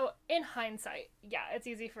 So in hindsight, yeah, it's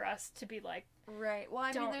easy for us to be like, Right. Well,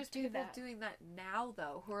 I mean, Don't there's do people that. doing that now,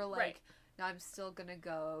 though, who are like, Right. no, I'm still gonna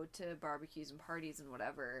go to barbecues and parties and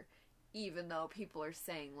whatever, even though people are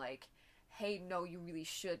saying, like, hey, no, you really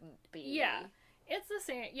shouldn't be. yeah. It's the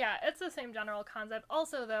same. Yeah, it's the same general concept.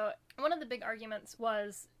 Also, though, one of the big arguments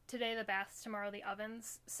was today the baths, tomorrow the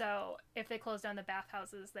ovens. So if they close down the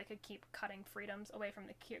bathhouses, they could keep cutting freedoms away from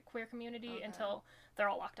the queer community Okay. until they're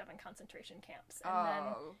all locked up in concentration camps. And then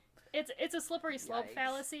Oh. it's a slippery slope Yikes.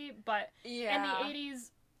 fallacy, but Yeah. in the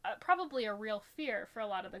 80s, probably a real fear for a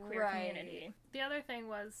lot of the queer Right. community. The other thing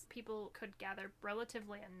was people could gather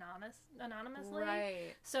relatively anonymously.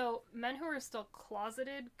 Right. So men who were still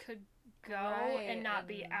closeted could go Right, and not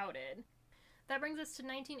be and- outed. That brings us to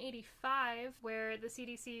 1985, where the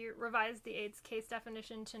CDC revised the AIDS case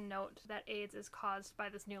definition to note that AIDS is caused by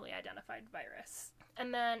this newly identified virus.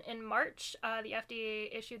 And then in March, the FDA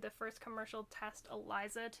issued the first commercial test,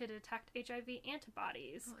 ELISA, to detect HIV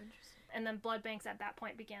antibodies. Oh, interesting. And then blood banks at that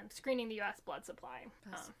point began screening the U.S. blood supply.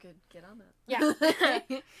 That's good. Get on that.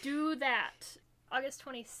 Yeah. Do that. August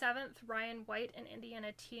 27th, Ryan White, an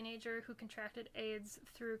Indiana teenager who contracted AIDS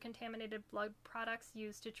through contaminated blood products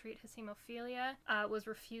used to treat his hemophilia, was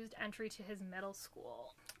refused entry to his middle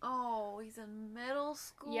school. Oh, he's in middle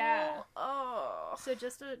school? Yeah. Oh. So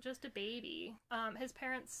just a baby. His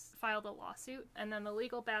parents filed a lawsuit, and then the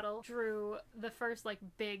legal battle drew the first, like,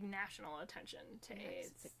 big national attention to Yeah,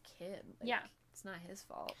 AIDS. it's a kid. Like, Yeah. It's not his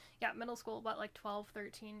fault. Yeah, middle school, about like 12,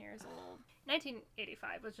 13 years old.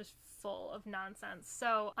 1985 was just full of nonsense.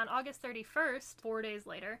 So on August 31st, 4 days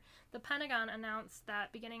later, the Pentagon announced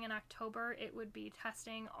that beginning in October, it would be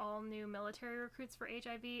testing all new military recruits for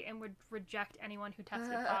HIV and would reject anyone who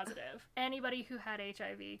tested positive. Anybody who had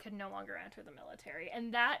HIV could no longer enter the military.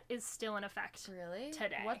 And that is still in effect. Really?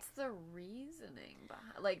 Today. What's the reasoning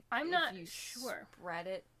behind? Like, I'm if not you sure. Spread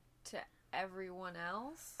it to everyone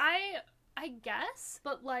else. I guess,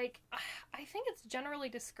 but like, I think it's generally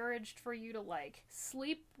discouraged for you to like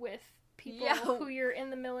sleep with people Yeah. who you're in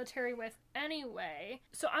the military with anyway.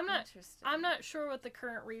 So I'm not sure what the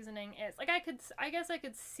current reasoning is. Like, I guess I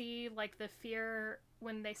could see like the fear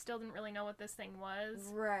when they still didn't really know what this thing was.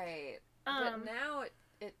 Right. But now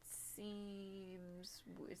it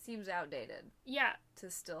seems outdated Yeah. to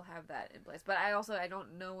still have that in place. But I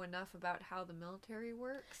don't know enough about how the military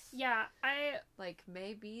works. Yeah, Like,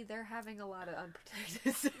 maybe they're having a lot of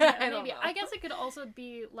unprotected sex. yeah, I don't maybe. know. I guess it could also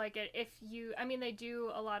be like I mean, they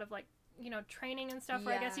do a lot of like, you know, training and stuff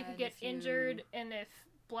where I guess you Yeah, could and get if you- injured, and if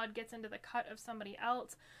blood gets into the cut of somebody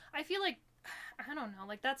else, I feel like, I don't know,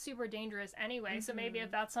 like that's super dangerous anyway, so maybe if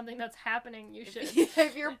that's something that's happening, you should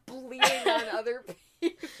if you're bleeding on other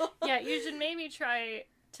people. yeah, you should maybe try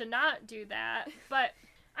to not do that. But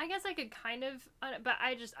I guess I could kind of, but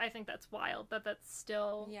I think that's wild that that's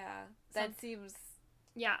still... Yeah, that seems...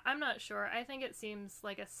 Yeah, I'm not sure. I think it seems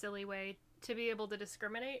like a silly way to be able to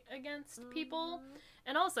discriminate against people.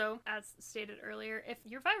 And also, as stated earlier, if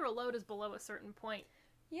your viral load is below a certain point,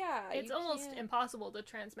 yeah, it's almost impossible to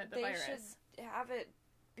transmit the virus. They should have it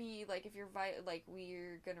be, like, if you're, like,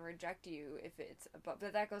 we're gonna reject you if it's... But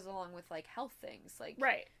that goes along with, like, health things. Like,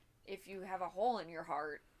 right. If you have a hole in your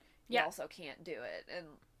heart, you also can't do it. And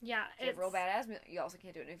yeah, if you have real bad asthma, you also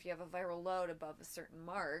can't do it. And if you have a viral load above a certain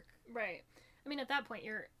mark... Right. I mean, at that point,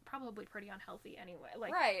 you're probably pretty unhealthy anyway.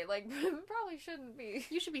 Like, right, like, probably shouldn't be.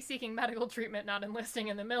 You should be seeking medical treatment, not enlisting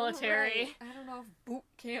in the military. Right. I don't know if boot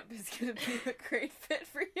camp is going to be a great fit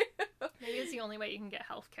for you. Maybe it's the only way you can get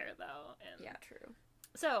health care, though. And... Yeah, true.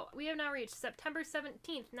 So, we have now reached September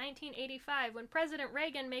 17th, 1985, when President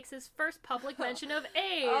Reagan makes his first public mention of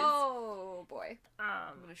AIDS. Oh, boy.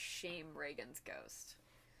 I'm going to shame Reagan's ghost.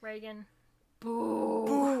 Reagan.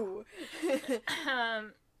 Boo!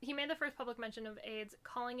 He made the first public mention of AIDS,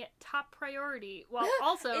 calling it top priority, while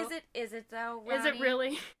also... Is it though, Ronnie? Is it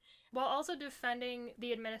really? While also defending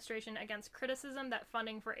the administration against criticism that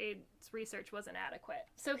funding for AIDS research was inadequate.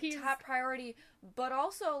 So he's... Top priority, but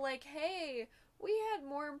also, like, hey, we had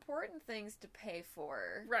more important things to pay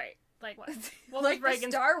for. Right. Like what? What like was Reagan's...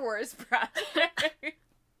 the Star Wars project.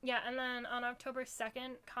 Yeah, and then on October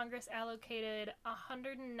 2nd, Congress allocated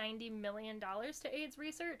 $190 million to AIDS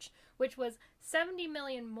research, which was $70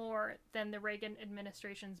 million more than the Reagan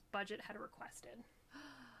administration's budget had requested.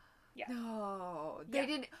 Yeah. No, they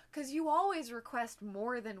didn't, because you always request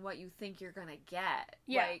more than what you think you're gonna get.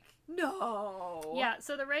 Yeah. Like, no. Yeah,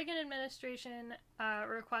 so the Reagan administration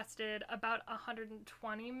requested about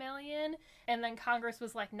 $120 million, and then Congress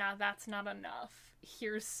was like, nah, that's not enough.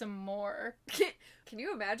 Here's some more. Can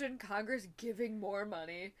you imagine Congress giving more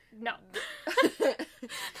money? No.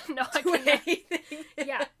 No, I to can't. anything.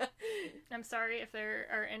 Yeah. I'm sorry if there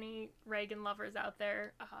are any Reagan lovers out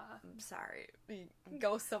there. I'm sorry.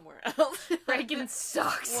 Go somewhere else. Reagan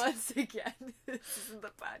sucks. Once again, this isn't the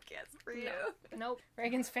podcast for you. No. Nope.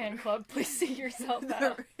 Reagan's fan club. Please see yourself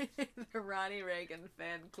out. The Ronnie Reagan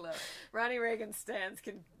fan club. Ronnie Reagan stans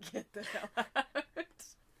can get the hell out.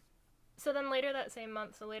 So then later that same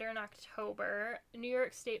month, so later in October, New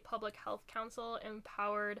York State Public Health Council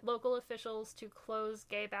empowered local officials to close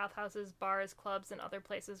gay bathhouses, bars, clubs, and other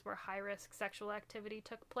places where high-risk sexual activity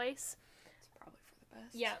took place. It's probably for the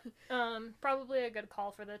best. Yeah. Probably a good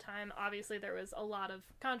call for the time. Obviously, there was a lot of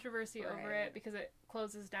controversy over it because it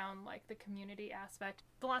closes down, like, the community aspect.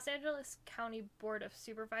 The Los Angeles County Board of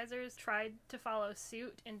Supervisors tried to follow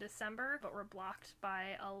suit in December, but were blocked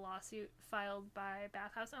by a lawsuit filed by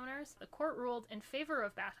bathhouse owners. The court ruled in favor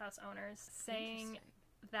of bathhouse owners, saying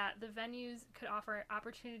that the venues could offer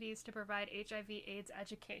opportunities to provide HIV/AIDS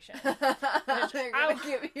education. They're gonna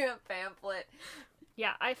give you a pamphlet.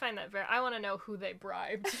 Yeah, I find that I want to know who they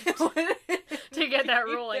bribed to get that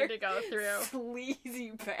ruling to go through.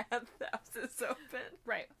 Sleazy bathhouses open.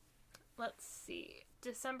 Right. Let's see.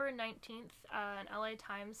 December 19th, an LA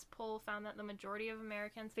Times poll found that the majority of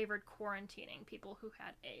Americans favored quarantining people who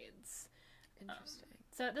had AIDS. Interesting.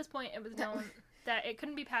 So at this point, it was known that it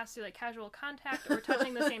couldn't be passed through, like, casual contact or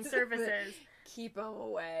touching the same surfaces. Keep them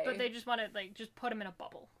away. But they just wanted, like, just put them in a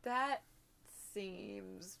bubble. That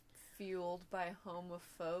seems fueled by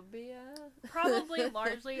homophobia. Probably,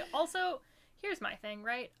 largely. Also, here's my thing,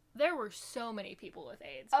 right? There were so many people with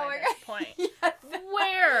AIDS by this point. Yes.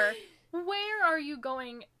 Where are you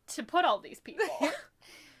going to put all these people?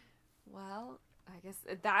 Well, I guess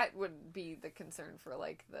that would be the concern for,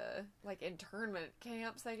 like, the, like, internment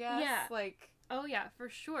camps, I guess. Yeah. Like... Oh, yeah, for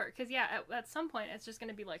sure. Because, yeah, at some point, it's just going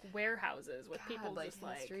to be, like, warehouses with people like, just,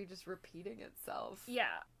 like... history just repeating itself.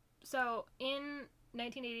 Yeah. So, in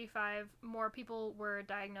 1985, more people were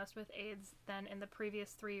diagnosed with AIDS than in the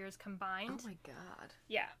previous 3 years combined. Oh, my God.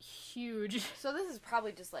 Yeah. Huge. So this is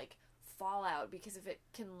probably just, like, fallout, because if it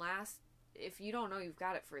can last... If you don't know you've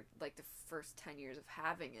got it for, like, the first 10 years of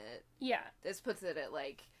having it... Yeah. This puts it at,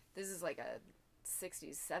 like... This is, like, a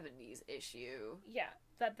 60s, 70s issue. Yeah.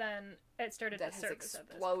 That then it started to surface at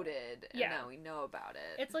this point. That has exploded, and yeah. now we know about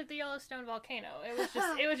it. It's like the Yellowstone volcano. It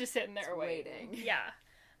was just sitting there waiting. Yeah.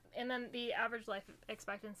 And then the average life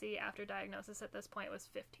expectancy after diagnosis at this point was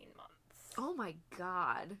 15 months. Oh my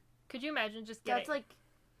God. Could you imagine just getting... That's, like,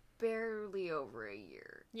 barely over a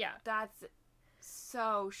year. Yeah. That's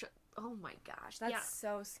so... Oh my gosh. That's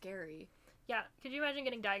so scary. Yeah. Could you imagine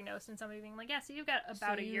getting diagnosed and somebody being like, yeah, so you've got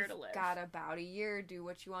about a year to live. Got about a year. Do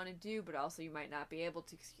what you want to do, but also you might not be able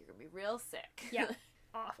to because you're going to be real sick. Yeah.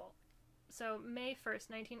 Awful. So May 1st,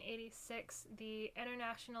 1986, the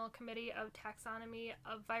International Committee of Taxonomy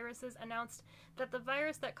of Viruses announced that the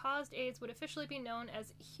virus that caused AIDS would officially be known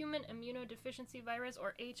as Human Immunodeficiency Virus,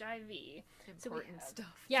 or HIV. Important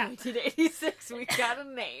stuff. Yeah. 1986, we got a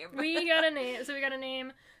name. We got a name. So we got a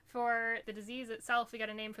name for the disease itself. We got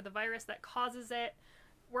a name for the virus that causes it.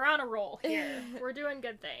 We're on a roll here. We're doing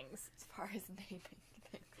good things. As far as naming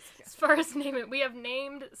things go. As far as naming, we have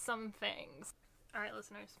named some things. All right,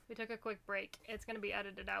 listeners, we took a quick break. It's going to be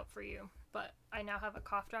edited out for you, but I now have a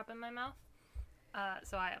cough drop in my mouth,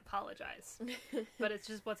 so I apologize. But it's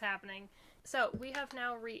just what's happening. So we have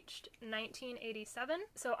now reached 1987.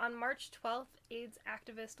 So on March 12th, AIDS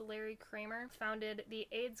activist Larry Kramer founded the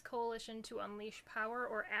AIDS Coalition to Unleash Power,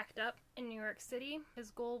 or ACT UP, in New York City.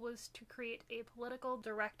 His goal was to create a political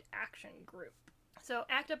direct action group. So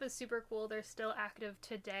ACT UP is super cool. They're still active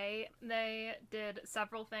today. They did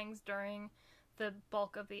several things during the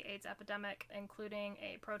bulk of the AIDS epidemic, including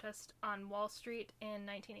a protest on Wall Street in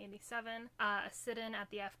 1987, a sit-in at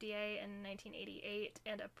the FDA in 1988,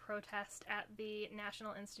 and a protest at the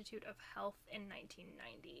National Institute of Health in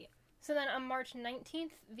 1990. So then on March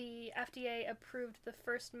 19th, the FDA approved the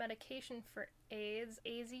first medication for AIDS,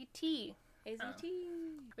 AZT. AZT.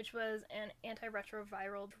 Which was an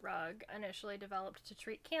antiretroviral drug initially developed to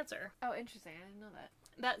treat cancer. Oh, interesting. I didn't know that.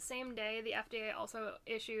 That same day, the FDA also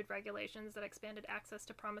issued regulations that expanded access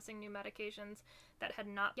to promising new medications that had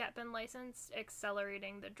not yet been licensed,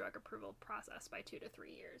 accelerating the drug approval process by 2 to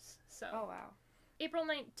 3 years. So, oh, wow. April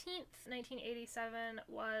 19th, 1987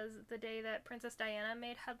 was the day that Princess Diana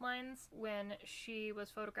made headlines when she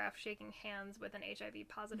was photographed shaking hands with an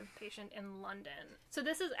HIV-positive patient in London. So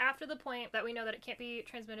this is after the point that we know that it can't be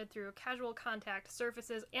transmitted through casual contact,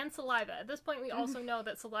 surfaces, and saliva. At this point, we also know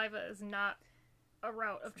that saliva is not a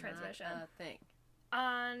route of transmission. Not a thing.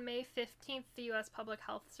 On May 15th, the U.S. Public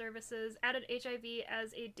Health Services added HIV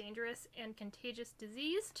as a dangerous and contagious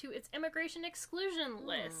disease to its immigration exclusion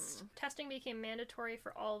list. Testing became mandatory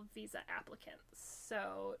for all visa applicants.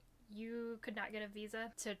 So you could not get a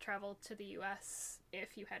visa to travel to the U.S.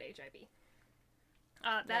 if you had HIV.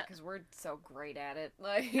 Yeah, because we're so great at it.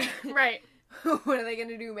 Like, right. What are they going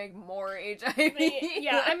to do? Make more HIV?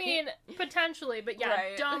 Yeah, I mean, potentially, but yeah,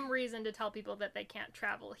 right. Dumb reason to tell people that they can't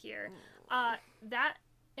travel here. That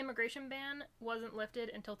immigration ban wasn't lifted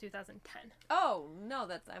until 2010. Oh, no,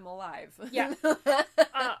 I'm alive. Yeah.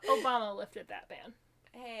 Obama lifted that ban.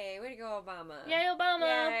 Hey, way to go, Obama. Yay,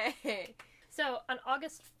 Obama! Yay! So, on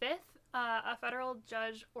August 5th, a federal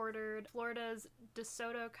judge ordered Florida's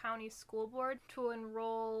DeSoto County School Board to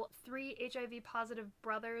enroll 3 HIV-positive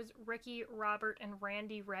brothers, Ricky, Robert, and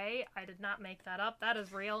Randy Ray. I did not make that up. That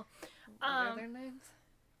is real. What are their names?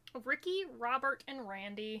 Ricky, Robert, and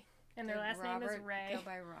Randy. And their last name is Ray. Go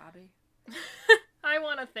by Robbie? I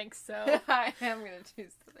want to think so. I am going to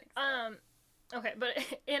choose to think so. Okay, but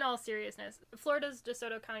in all seriousness, Florida's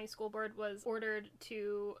DeSoto County School Board was ordered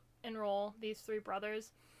to enroll these 3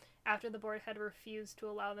 brothers after the board had refused to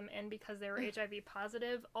allow them in because they were HIV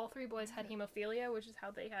positive. All 3 boys had hemophilia, which is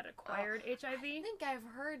how they had acquired HIV. I think I've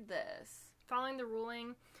heard this. Following the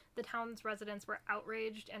ruling, the town's residents were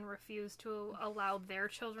outraged and refused to allow their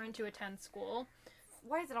children to attend school.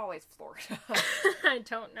 Why is it always Florida? I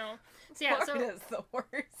don't know. So yeah, Florida's the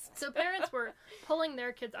worst. So parents were pulling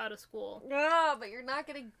their kids out of school. No, but you're not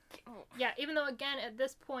gonna... Yeah, even though, again, at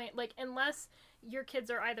this point, like, unless your kids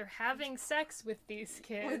are either having sex with these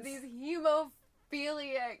kids... With these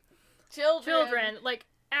hemophiliac children. Like,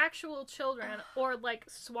 actual children, or, like,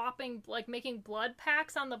 swapping, like, making blood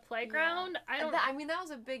packs on the playground. Yeah. I mean, that was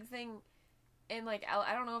a big thing... And, like,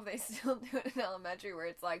 I don't know if they still do it in elementary, where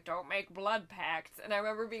it's like, don't make blood pacts. And I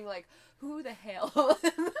remember being like, who the hell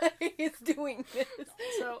is doing this?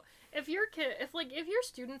 So, if your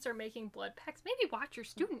students are making blood packs, maybe watch your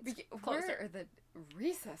students closer. Where are the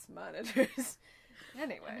recess monitors?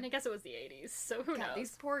 Anyway. I mean, I guess it was the 80s, so who knows?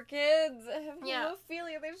 These poor kids have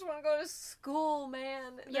hemophilia. They just want to go to school,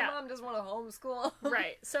 man. Their mom just want to homeschool.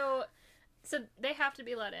 Right. So they have to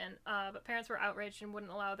be let in, but parents were outraged and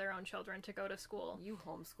wouldn't allow their own children to go to school. You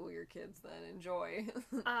homeschool your kids then. Enjoy.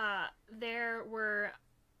 There were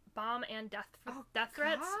bomb and death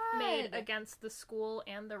threats made against the school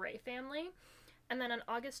and the Ray family. And then on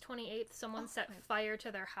August 28th, someone set fire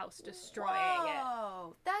to their house, destroying it.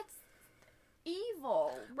 Oh, that's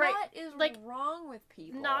evil. Right. What is wrong with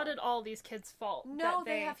people? Not at all these kids' fault. No,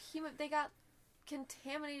 they got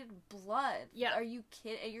contaminated blood. Yeah. Are you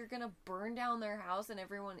kidding? You're gonna burn down their house and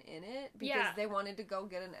everyone in it because they wanted to go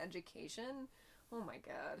get an education? Oh my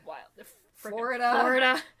god. Wild.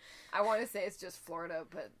 Florida. I want to say it's just Florida,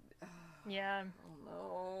 but yeah.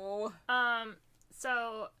 Oh no.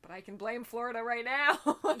 So but I I can blame Florida right now.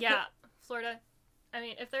 Yeah, Florida. I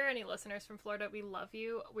mean, if there are any listeners from Florida, we love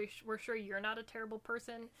you. We're sure you're not a terrible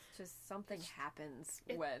person. Just something happens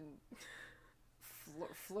when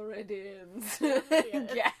Floridians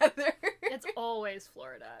Yeah, gather. It's always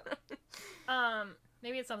Florida.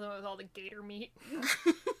 Maybe it's something with all the gator meat.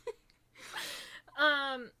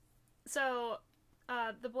 So,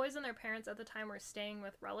 the boys and their parents at the time were staying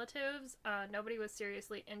with relatives. Nobody was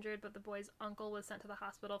seriously injured, but the boy's uncle was sent to the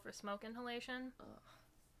hospital for smoke inhalation.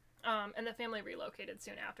 And the family relocated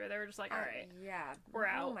soon after. They were just like, all right, yeah, we're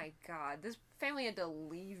out. Oh my god, this family had to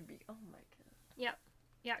leave me. Oh my god. Yep.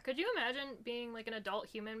 Yeah, could you imagine being, like, an adult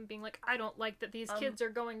human, being like, I don't like that these kids are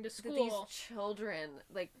going to school. These children,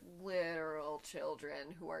 like, literal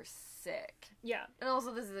children who are sick. Yeah. And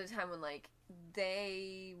also this is a time when, like,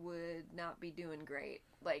 they would not be doing great.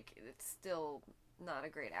 Like, it's still not a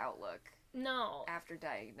great outlook. No. After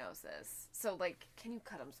diagnosis. So, like, can you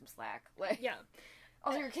cut them some slack? Like, Yeah.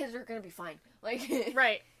 all your kids are gonna be fine. Like,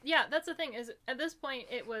 Right. Yeah, that's the thing, is at this point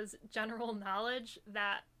it was general knowledge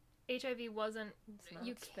that HIV wasn't... it's not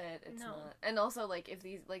you spit, it's no. not. And also, like, if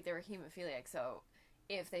these, like, they were hemophiliac, so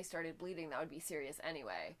if they started bleeding, that would be serious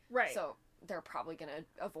anyway. Right. So, they're probably gonna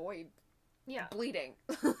avoid bleeding.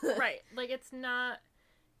 Right. Like, it's not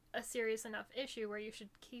a serious enough issue where you should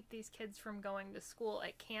keep these kids from going to school.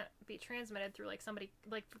 It can't be transmitted through, like, somebody,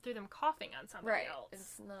 like, through them coughing on somebody else.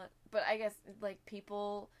 It's not, but I guess, like,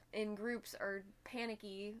 people in groups are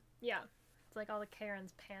panicky. Yeah. It's like all the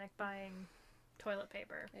Karens panic buying toilet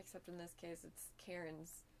paper. Except in this case, it's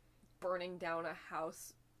Karen's burning down a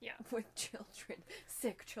house with children,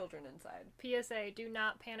 sick children inside. PSA, do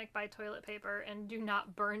not panic buy toilet paper and do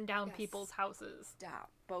not burn down people's houses. Stop.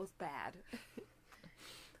 Both bad.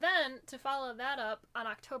 Then, to follow that up, on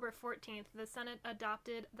October 14th, the Senate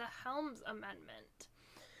adopted the Helms Amendment.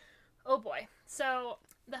 Oh boy. So,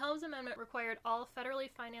 the Helms Amendment required all federally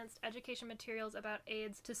financed education materials about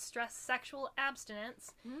AIDS to stress sexual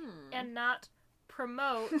abstinence and not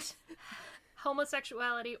promote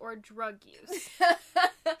homosexuality or drug use.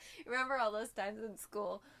 Remember all those times in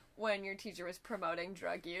school when your teacher was promoting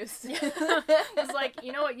drug use? It's like,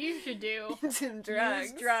 you know what you should do?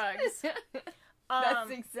 Drugs. Use drugs.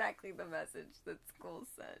 That's exactly the message that school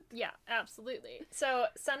sent. Yeah, absolutely. So,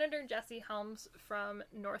 Senator Jesse Helms from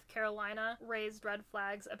North Carolina raised red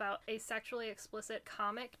flags about a sexually explicit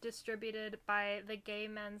comic distributed by the Gay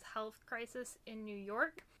Men's Health Crisis in New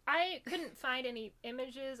York. I couldn't find any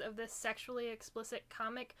images of this sexually explicit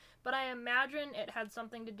comic, but I imagine it had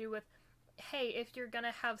something to do with, hey, if you're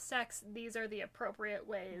gonna have sex, these are the appropriate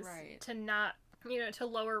ways to not, to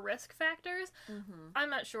lower risk factors. I'm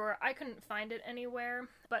not sure. I couldn't find it anywhere,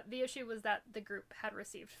 but the issue was that the group had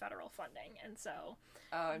received federal funding, and so...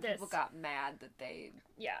 Oh, and people got mad that they...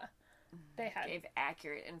 Yeah. They had... gave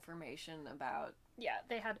accurate information about... Yeah,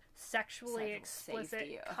 they had sexually explicit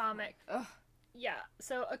safety. comic... Ugh. Yeah,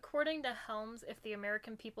 so according to Helms, if the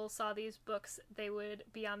American people saw these books, they would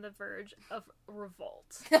be on the verge of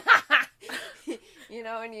revolt.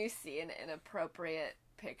 When you see an inappropriate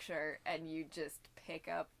picture and you just pick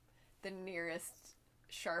up the nearest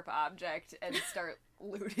sharp object and start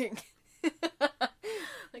looting.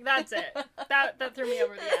 Like, that's it. That threw me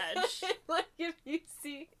over the edge. Like, if you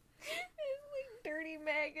see like dirty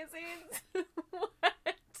magazines.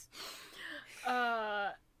 What?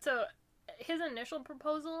 So his initial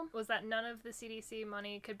proposal was that none of the CDC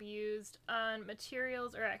money could be used on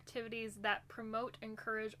materials or activities that promote,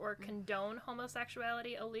 encourage, or condone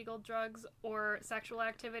homosexuality, illegal drugs, or sexual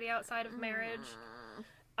activity outside of marriage.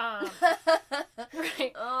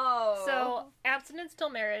 Right. Oh. So, abstinence till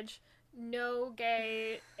marriage, no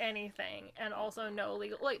gay anything, and also no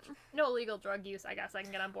illegal drug use, I guess I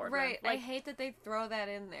can get on board Right. with. Like, I hate that they throw that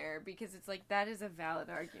in there because it's like, that is a valid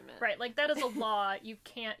argument. right, like, that is a law. You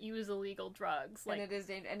can't use illegal drugs. Like, and it is,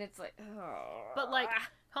 and it's like, oh. but, like,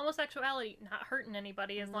 homosexuality, not hurting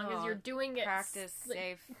anybody as long as you're doing it. Practice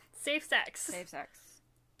safe sex. Safe sex.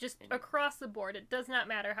 Just across the board. It does not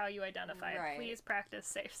matter how you identify. Right. Please practice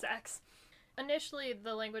safe sex. Initially,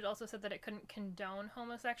 the language also said that it couldn't condone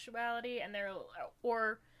homosexuality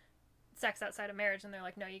or sex outside of marriage, and they're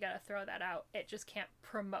like, no, you gotta throw that out. It just can't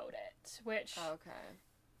promote it, which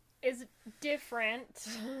is different.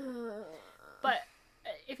 But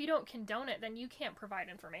if you don't condone it, then you can't provide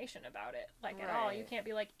information about it, at all. You can't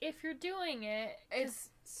be like, if you're doing it... It's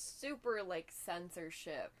super,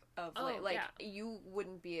 censorship of, you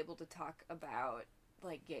wouldn't be able to talk about...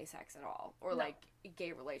 gay sex at all, or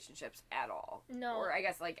gay relationships at all. No. Or I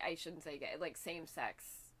guess I shouldn't say gay, same sex.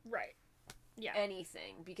 Right. Yeah.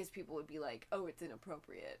 Anything, because people would be like, oh, it's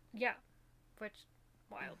inappropriate. Yeah. Which,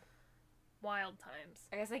 wild. wild times.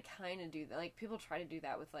 I guess they kind of do that. Like, people try to do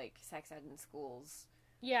that with, like, sex ed in schools.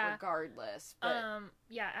 Yeah. Regardless. But...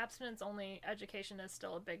 yeah, abstinence-only education is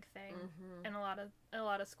still a big thing in a lot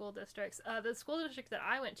of school districts. The school district that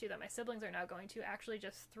I went to, that my siblings are now going to, actually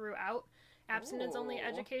just threw out abstinence-only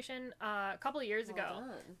education. A couple of years ago.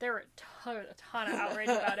 There were a ton of outrage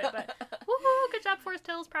about it, but woohoo, good job, Forest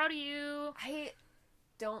Hills, proud of you. I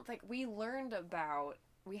don't think we learned about...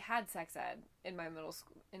 We had sex ed in my middle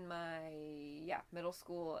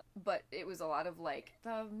school, but it was a lot of, like,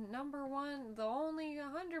 the only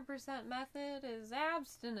 100% method is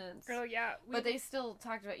abstinence. Oh, yeah. But they still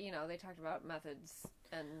talked about, they talked about methods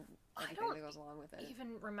and everything that goes along with it. I don't even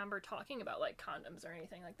remember talking about, like, condoms or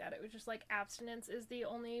anything like that. It was just, like, abstinence is the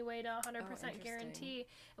only way to 100% guarantee.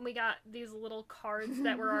 And we got these little cards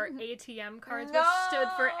that were our ATM cards, which stood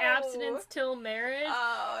for abstinence till marriage.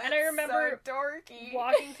 Oh, and I remember so dorky.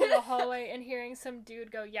 walking through the hallway and hearing some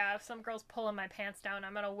dude go, yeah, if some girl's pulling my pants down,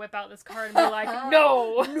 I'm gonna whip out this card and be like,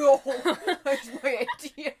 no! No! Where's my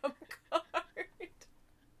ATM card?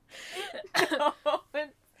 No,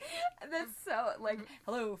 that's so, like,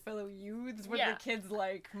 hello, fellow youths. What are the kids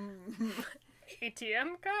like?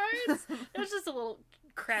 ATM cards? It was just a little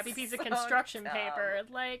crappy piece of construction paper.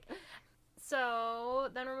 Like, so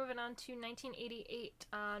then we're moving on to 1988.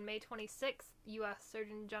 On May 26th, U.S.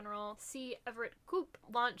 Surgeon General C. Everett Koop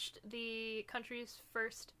launched the country's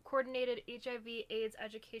first coordinated HIV/AIDS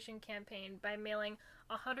education campaign by mailing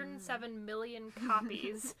 107 million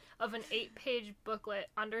copies of an 8-page booklet,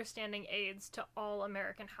 Understanding AIDS, to all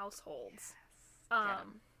American households.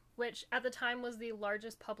 Which at the time was the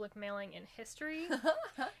largest public mailing in history,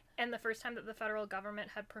 and the first time that the federal government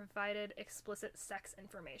had provided explicit sex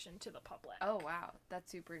information to the public. Oh, wow.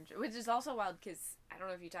 That's super interesting. Which is also wild, because I don't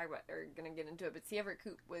know if you talk about, or gonna get into it, but C. Everett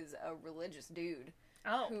Koop was a religious dude.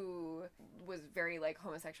 Oh. Who was very, like,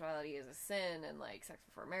 homosexuality is a sin, and, like, sex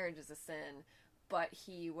before marriage is a sin. But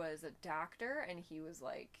he was a doctor, and he was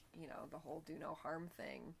like, the whole do no harm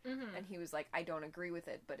thing. Mm-hmm. And he was like, I don't agree with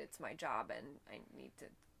it, but it's my job, and I need to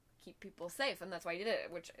keep people safe. And that's why he did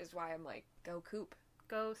it, which is why I'm like, go Koop.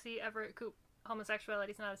 Go see Everett Koop.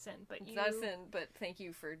 Homosexuality is not a sin, but it's not a sin, but thank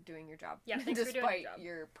you for doing your job. Yeah, thanks for doing your job. Despite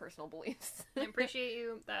your personal beliefs. I appreciate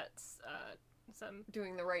you. That's, some...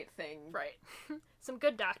 Doing the right thing. Right. Some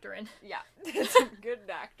good doctrine. Yeah. Some good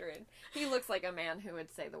doctrine. He looks like a man who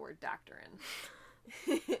would say the word doctrine.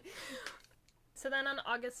 So then on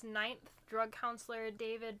August 9th, drug counselor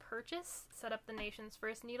David Purchase set up the nation's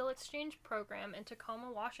first needle exchange program in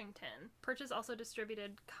Tacoma, Washington. Purchase also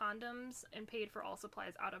distributed condoms and paid for all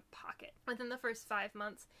supplies out of pocket. Within the first 5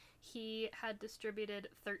 months, he had distributed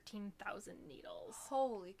 13,000 needles.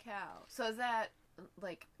 Holy cow. So is that,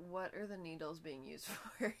 like, what are the needles being used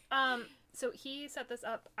for? So he set this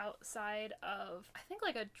up outside of, I think,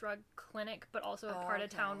 like a drug clinic, but also a part of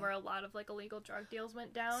town where a lot of, like, illegal drug deals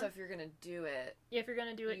went down. So if you're gonna do it, if you're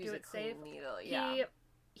gonna do it, do it safe. Needle. Yeah.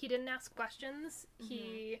 He didn't ask questions. Mm-hmm.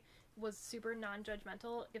 He was super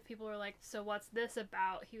non-judgmental. If people were like, "So what's this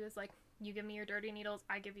about?" He was like, "You give me your dirty needles,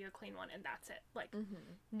 I give you a clean one, and that's it." Like,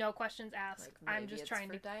 no questions asked. Like, I'm just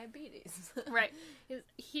trying to diabetes. Right.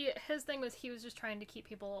 His thing was he was just trying to keep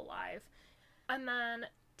people alive, and then.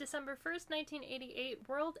 December 1st, 1988,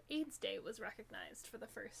 World AIDS Day was recognized for the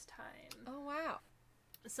first time. Oh, wow.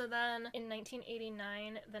 So then, in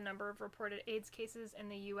 1989, the number of reported AIDS cases in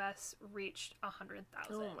the U.S. reached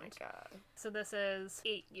 100,000. Oh, my God. So this is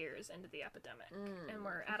 8 years into the epidemic, and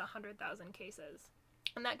we're at 100,000 cases.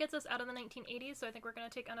 And that gets us out of the 1980s, so I think we're going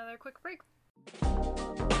to take another quick break.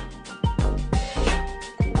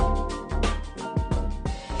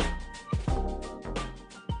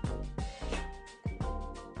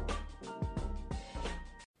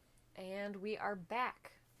 And we are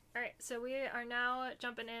back. Alright, so we are now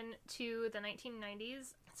jumping in to the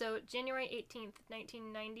 1990s. So January 18th,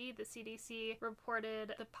 1990, the CDC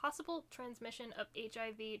reported the possible transmission of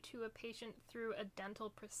HIV to a patient through a dental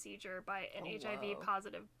procedure by an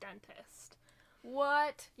HIV-positive dentist.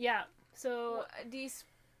 What? Yeah, so... Do you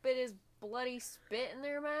spit his bloody spit in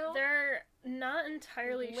their mouth? They're not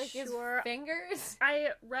entirely Lick sure. His fingers? I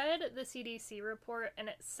read the CDC report, and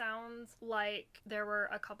it sounds like there were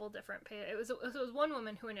a couple different... It was one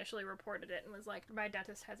woman who initially reported it and was like, my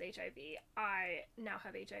dentist has HIV. I now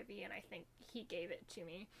have HIV, and I think he gave it to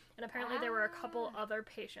me. And apparently there were a couple other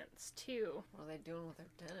patients, too. What are they doing with their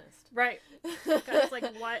dentist? Right. Because, like,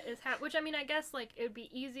 what is happening? Which, I mean, I guess, like, it would be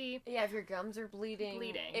easy... Yeah, if your gums are bleeding.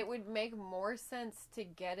 It would make more sense to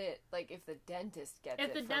get it, like, if the dentist gets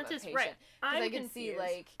it from a patient. Right. I'm I can see, confused.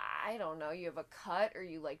 like, I don't know, you have a cut or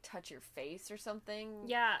you, like, touch your face or something.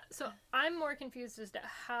 Yeah, so I'm more confused as to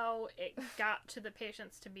how it got to the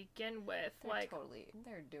patients to begin with. They're like,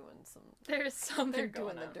 they're doing some... there's something They're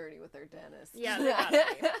going doing on. the dirty with their dentist. Yeah, they gotta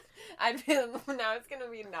be. I feel now it's gonna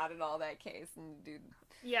be not at all that case, and dude...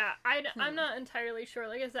 Yeah, I'm not entirely sure.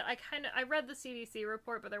 Like I said, I read the CDC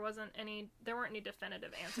report, but there weren't any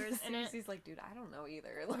definitive answers in it. CDC's like, dude, I don't know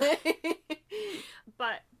either. Like...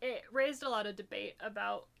 But it raised a lot of debate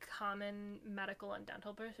about common medical and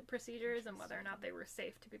dental procedures and whether or not they were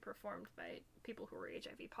safe to be performed by people who were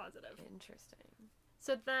HIV positive. Interesting.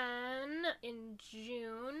 So then, in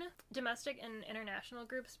June, domestic and international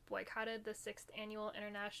groups boycotted the 6th Annual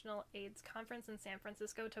International AIDS Conference in San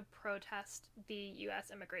Francisco to protest the U.S.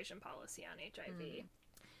 immigration policy on HIV.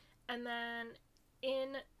 And then,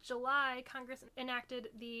 in July, Congress enacted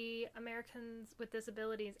the Americans with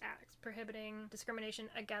Disabilities Act, prohibiting discrimination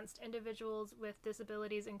against individuals with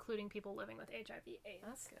disabilities, including people living with HIV/AIDS.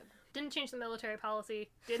 That's good. Didn't change the military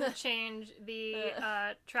policy, didn't change the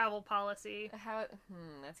travel policy. How...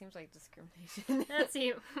 that seems like discrimination. Let's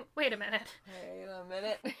see. Wait a minute. Wait a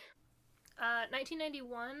minute.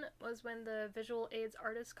 1991 was when the Visual AIDS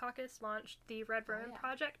Artists Caucus launched the Red Ribbon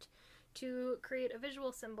Project to create a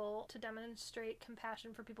visual symbol to demonstrate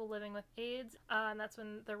compassion for people living with AIDS. And that's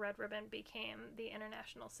when the red ribbon became the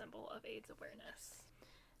international symbol of AIDS awareness.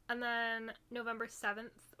 And then November 7th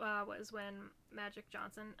was when Magic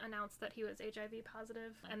Johnson announced that he was HIV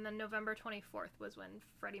positive. And then November 24th was when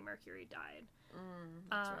Freddie Mercury died.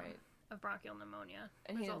 That's right. Of bronchial pneumonia,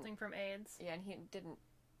 and resulting from AIDS. Yeah, and he didn't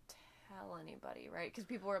tell anybody, right? Because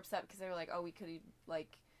people were upset because they were like, oh, we could,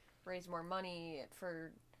 like, raise more money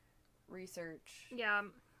for research. Yeah.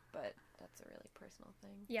 But that's a really personal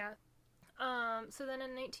thing. Yeah. So then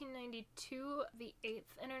in 1992, the 8th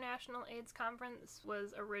International AIDS Conference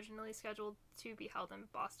was originally scheduled to be held in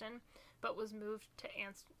Boston, but was moved to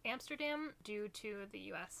Amsterdam due to the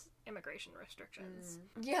U.S. immigration restrictions.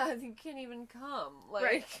 Yeah, you can't even come. Like,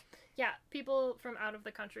 right. Yeah, people from out of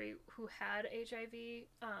the country who had HIV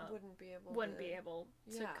wouldn't be able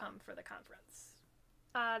to come for the conference.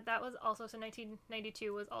 That was also, so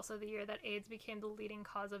 1992 was also the year that AIDS became the leading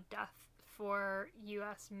cause of death for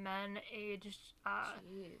U.S. men aged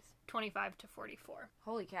 25 to 44.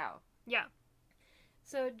 Holy cow. Yeah.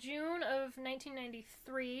 So June of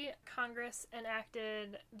 1993, Congress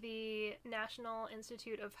enacted the National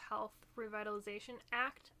Institute of Health Revitalization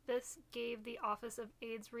Act. This gave the Office of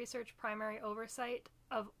AIDS Research primary oversight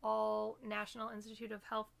of all National Institute of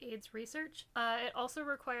Health AIDS research. It also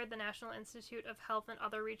required the National Institute of Health and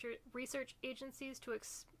other research agencies to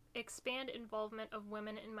expand involvement of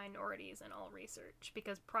women and minorities in all research,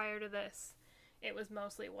 because prior to this, it was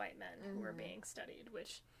mostly white men who were being studied,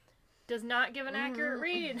 which does not give an accurate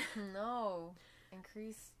read. No.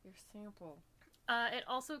 Increase your sample. It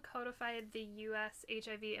also codified the U.S.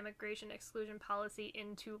 HIV immigration exclusion policy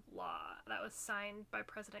into law. That was signed by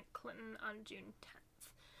President Clinton on June 10th.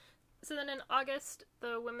 So then in August,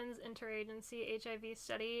 the Women's Interagency HIV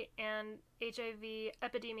Study and HIV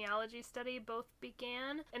Epidemiology Study both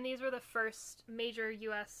began, and these were the first major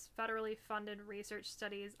U.S. federally funded research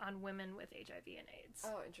studies on women with HIV and AIDS.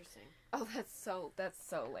 Oh, interesting. Oh, that's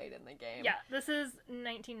so late in the game. Yeah, this is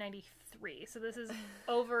 1993, so this is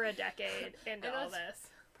over a decade into all this.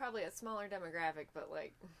 Probably a smaller demographic, but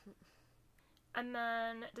like... And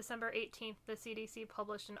then December 18th, the CDC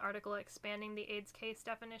published an article expanding the AIDS case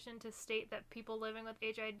definition to state that people living with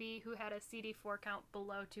HIV who had a CD4 count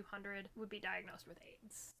below 200 would be diagnosed with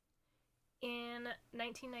AIDS. In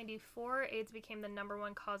 1994, AIDS became the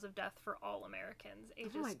 #1 cause of death for all Americans,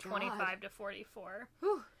 ages 25 to 44.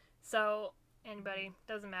 Whew. So, anybody,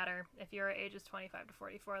 doesn't matter. If your age is 25 to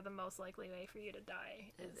 44, the most likely way for you to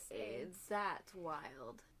die is AIDS. That's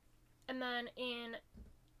wild. And then in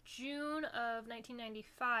June of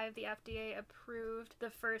 1995, the FDA approved the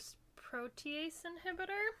first protease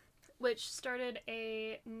inhibitor, which started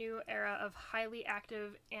a new era of highly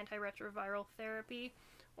active antiretroviral therapy,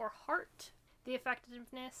 or HAART. The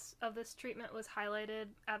effectiveness of this treatment was highlighted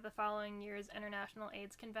at the following year's International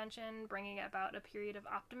AIDS Convention, bringing about a period of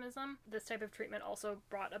optimism. This type of treatment also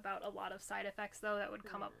brought about a lot of side effects, though, that would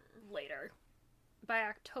come up later. By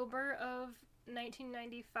October of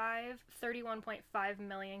 1995, 31.5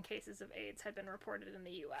 million cases of AIDS had been reported in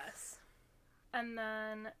the U.S. And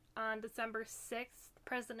then on December 6th,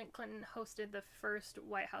 President Clinton hosted the first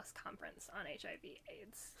White House conference on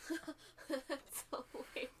HIV/AIDS. That's so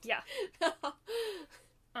late. Yeah.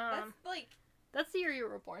 That's the year you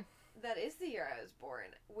were born. That is the year I was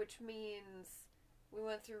born, which means we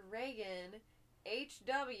went through Reagan,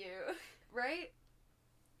 HW, right?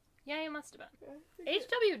 Yeah, you must have been.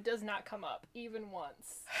 HW does not come up even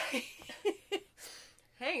once.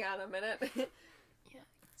 Hang on a minute. Yeah.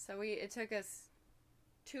 So it took us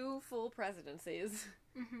 2 full presidencies.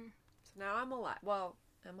 Mm-hmm. So now I'm alive. Well,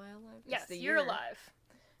 am I alive? Yes, It's the you're year, alive.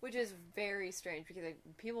 which is very strange because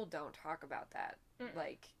people don't talk about that. Mm-mm.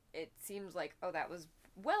 Like, it seems like, oh, that was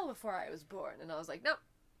well before I was born. And I was like, nope,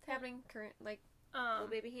 it's happening current, like, little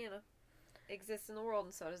baby Hannah exists in the world,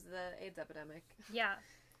 and so does the AIDS epidemic. Yeah.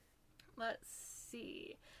 Let's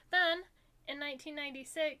see. Then, in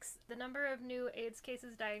 1996, the number of new AIDS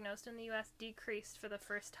cases diagnosed in the U.S. decreased for the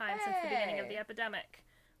first time since the beginning of the epidemic.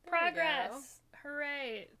 There we Progress!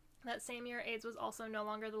 Hooray! That same year, AIDS was also no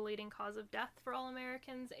longer the leading cause of death for all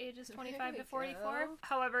Americans ages 25 to 44. go.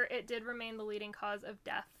 However, it did remain the leading cause of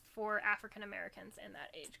death for African Americans in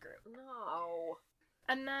that age group. No.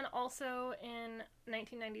 And then also in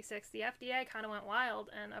 1996, the FDA kind of went wild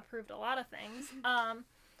and approved a lot of things.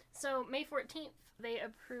 So May 14th, they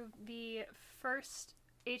approved the first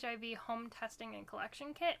HIV home testing and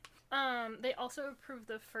collection kit. They also approved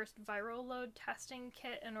the first viral load testing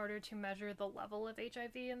kit in order to measure the level of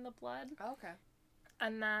HIV in the blood. Okay.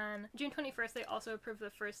 And then June 21st, they also approved the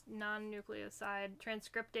first non-nucleoside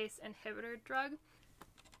transcriptase inhibitor drug.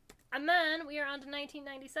 And then we are on to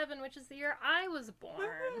 1997, which is the year I was born.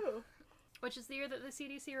 Woo-hoo. Which is the year that the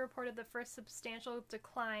CDC reported the first substantial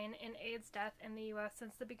decline in AIDS death in the U.S.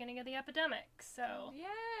 since the beginning of the epidemic. So,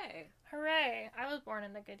 Yay. hooray! I was born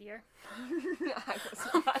in a good year. I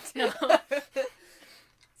was not. No.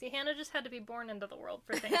 See, Hannah just had to be born into the world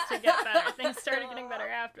for things to get better. Things started getting better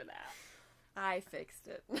after that. I fixed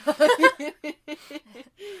it.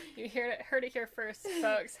 You heard it here first,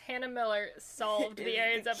 folks. Hannah Miller solved the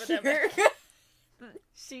AIDS epidemic.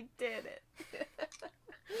 She did it.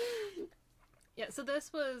 Yeah, so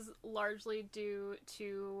this was largely due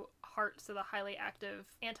to HAART, so the highly active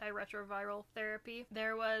antiretroviral therapy.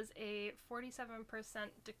 There was a 47%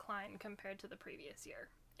 decline compared to the previous year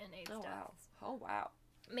in AIDS deaths. Oh, wow.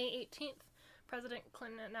 May 18th, President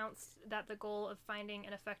Clinton announced that the goal of finding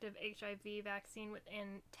an effective HIV vaccine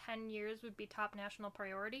within 10 years would be top national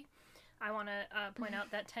priority. I want to point out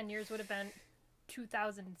that 10 years would have been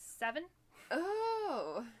 2007.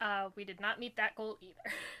 Oh. We did not meet that goal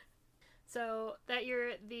either. So that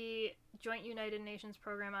year, the Joint United Nations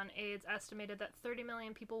Program on AIDS estimated that 30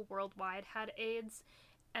 million people worldwide had AIDS,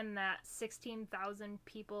 and that 16,000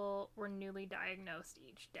 people were newly diagnosed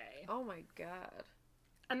each day. Oh my god.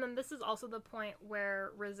 And then this is also the point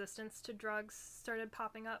where resistance to drugs started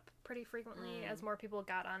popping up pretty frequently as more people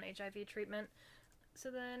got on HIV treatment. So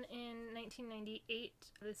then in 1998,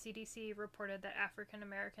 the CDC reported that African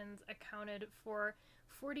Americans accounted for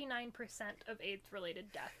 49% of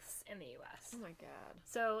AIDS-related deaths in the U.S. Oh my god.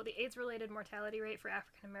 So the AIDS-related mortality rate for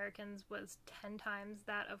African Americans was 10 times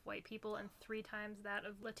that of white people and 3 times that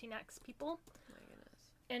of Latinx people. Oh my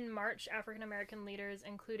goodness. In March, African American leaders,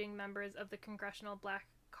 including members of the Congressional Black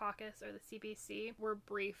Caucus, or the CBC, were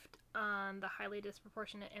briefed on the highly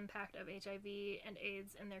disproportionate impact of HIV and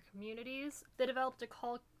AIDS in their communities. They developed a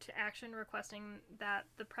call to action requesting that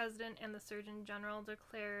the President and the Surgeon General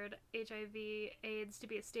declared HIV/AIDS to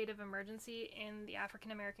be a state of emergency in the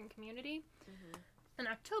African American community. Mm-hmm. In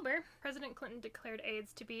October, President Clinton declared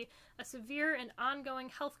AIDS to be a severe and ongoing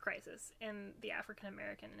health crisis in the African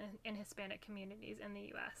American and Hispanic communities in the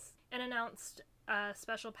U.S. and announced a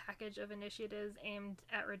special package of initiatives aimed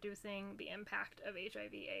at reducing the impact of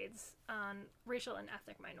HIV/AIDS on racial and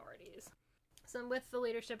ethnic minorities. So with the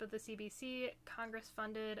leadership of the CBC, Congress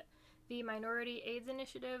funded the Minority AIDS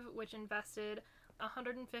Initiative, which invested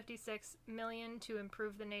 $156 million to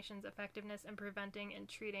improve the nation's effectiveness in preventing and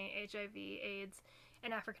treating HIV/AIDS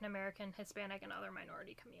in African American, Hispanic, and other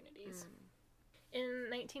minority communities. In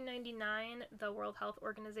 1999, the World Health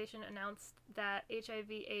Organization announced that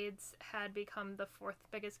HIV/AIDS had become the 4th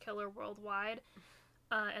biggest killer worldwide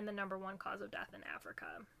and the number 1 cause of death in Africa.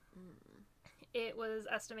 It was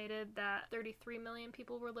estimated that 33 million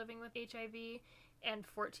people were living with HIV and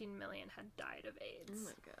 14 million had died of AIDS. Oh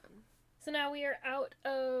my god. So now we are out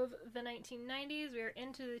of the 1990s, we are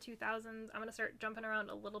into the 2000s. I'm going to start jumping around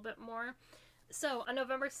a little bit more. So, on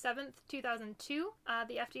November 7th, 2002,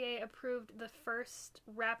 the FDA approved the first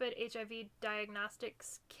rapid HIV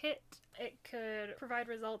diagnostics kit. It could provide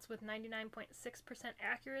results with 99.6%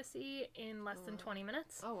 accuracy in less than 20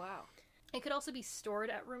 minutes. Oh, wow. It could also be stored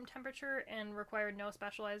at room temperature and required no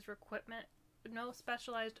specialized equipment,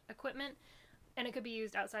 and it could be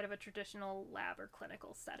used outside of a traditional lab or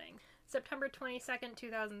clinical setting. September 22nd,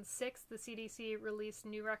 2006, the CDC released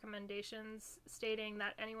new recommendations stating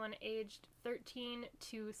that anyone aged 13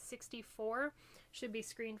 to 64 should be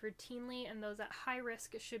screened routinely, and those at high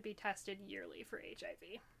risk should be tested yearly for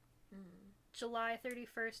HIV. July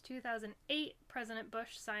 31st, 2008, President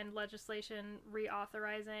Bush signed legislation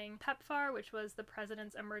reauthorizing PEPFAR, which was the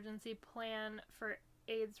President's Emergency Plan for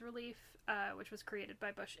AIDS Relief, which was created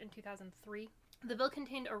by Bush in 2003. The bill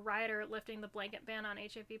contained a rider lifting the blanket ban on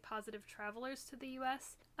HIV-positive travelers to the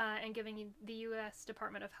U.S. And giving the U.S.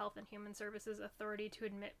 Department of Health and Human Services authority to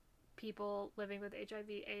admit people living with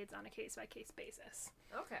HIV/AIDS on a case-by-case basis.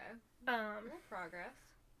 Okay. More progress.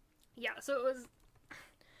 Yeah, so it was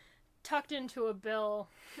tucked into a bill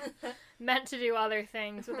meant to do other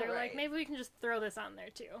things, but they're like, maybe we can just throw this on there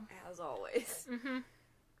too. As always.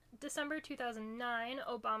 December 2009,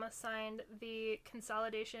 Obama signed the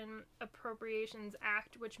Consolidation Appropriations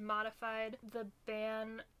Act, which modified the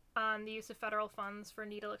ban on the use of federal funds for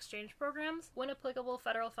needle exchange programs. When applicable,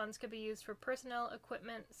 federal funds could be used for personnel,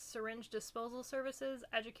 equipment, syringe disposal services,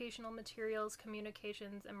 educational materials,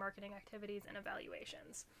 communications, and marketing activities and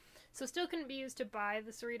evaluations. So still couldn't be used to buy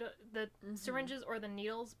the syringes or the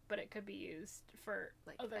needles, but it could be used for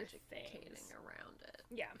like other educating things around it.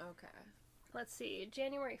 Yeah. Okay. Let's see.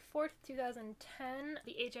 January 4th, 2010,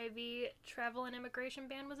 the HIV travel and immigration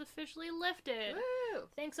ban was officially lifted. Woo!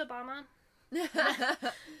 Thanks, Obama.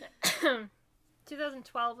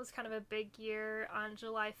 2012 was kind of a big year. On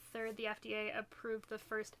July 3rd, the FDA approved the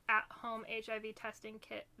first at-home HIV testing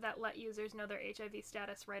kit that let users know their HIV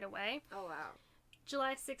status right away. Oh, wow.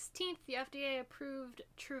 July 16th, the FDA approved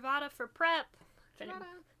Truvada for PrEP.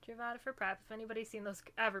 Truvada for PrEP. If anybody's seen those,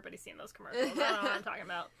 everybody's seen those commercials. I don't know what I'm talking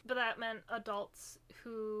about. But that meant adults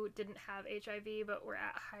who didn't have HIV but were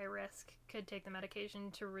at high risk could take the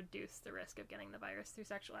medication to reduce the risk of getting the virus through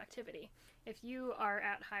sexual activity. If you are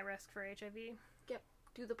at high risk for HIV,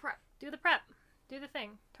 do the PrEP. Do the PrEP. Do the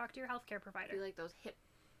thing. Talk to your healthcare provider. Be like those hip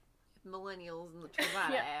millennials in the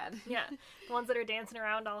Truvada ad. Yeah. The ones that are dancing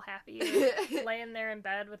around all happy, laying there in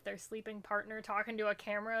bed with their sleeping partner talking to a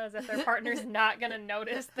camera as if their partner's not going to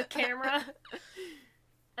notice the camera.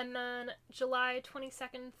 And then July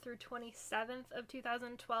 22nd through 27th of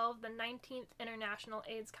 2012, the 19th International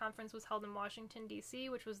AIDS Conference was held in Washington, D.C.,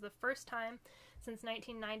 which was the first time since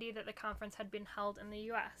 1990 that the conference had been held in the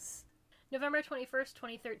U.S. November 21st,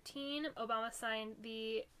 2013, Obama signed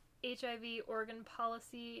the HIV Organ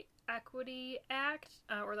Policy Equity Act,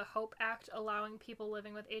 or the HOPE Act, allowing people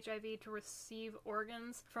living with HIV to receive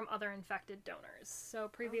organs from other infected donors. So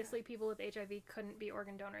previously, people with HIV couldn't be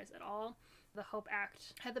organ donors at all. The HOPE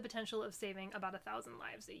Act had the potential of saving about 1,000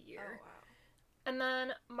 lives a year. Oh, wow. And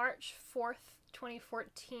then March 4th,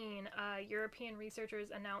 2014, European researchers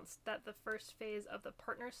announced that the first phase of the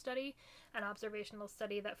PARTNER study, an observational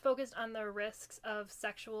study that focused on the risks of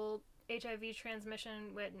sexual HIV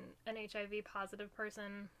transmission when an HIV-positive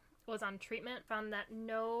person was on treatment, found that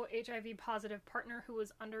no HIV-positive partner who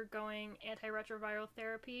was undergoing antiretroviral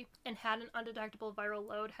therapy and had an undetectable viral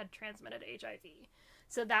load had transmitted HIV.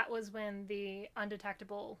 So that was when the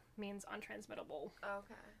undetectable means untransmittable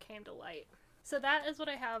came to light. So that is what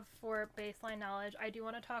I have for baseline knowledge. I do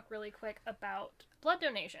want to talk really quick about blood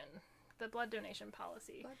donation, the blood donation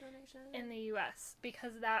policy in the U.S.,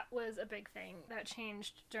 because that was a big thing that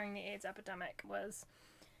changed during the AIDS epidemic, was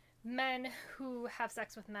men who have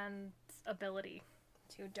sex with men's ability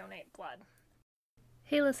to donate blood.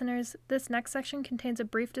 Hey listeners, this next section contains a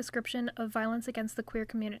brief description of violence against the queer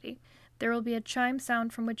community. There will be a chime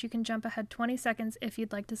sound from which you can jump ahead 20 seconds if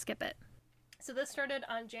you'd like to skip it. So this started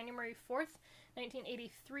on January 4th,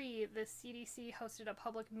 1983. The CDC hosted a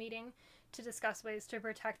public meeting to discuss ways to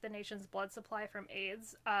protect the nation's blood supply from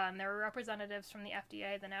AIDS. There were representatives from the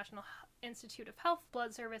FDA, the National Institute of Health,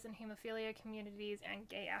 Blood Service and Hemophilia communities, and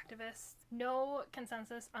gay activists. No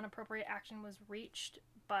consensus on appropriate action was reached,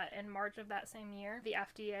 but in March of that same year, the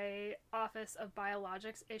FDA Office of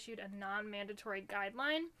Biologics issued a non-mandatory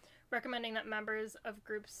guideline recommending that members of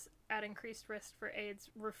groups at increased risk for AIDS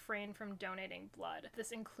refrain from donating blood.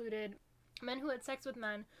 This included men who had sex with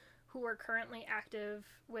men who were currently active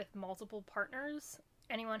with multiple partners,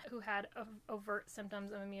 anyone who had overt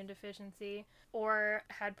symptoms of immune deficiency, or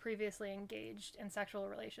had previously engaged in sexual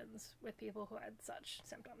relations with people who had such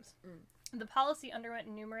symptoms. The policy underwent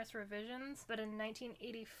numerous revisions, but in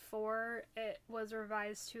 1984 it was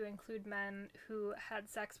revised to include men who had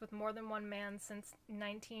sex with more than one man since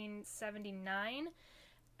 1979,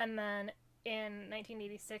 and then in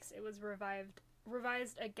 1986 it was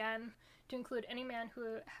revised again to include any man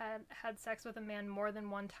who had had sex with a man more than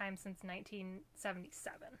one time since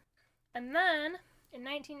 1977. And then in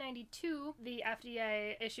 1992, the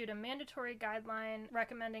FDA issued a mandatory guideline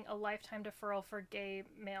recommending a lifetime deferral for gay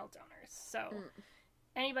male donors. So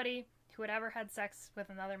anybody who had ever had sex with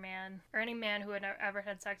another man, or any man who had ever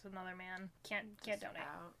had sex with another man, can't donate.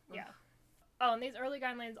 Yeah. Oh, and these early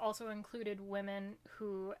guidelines also included women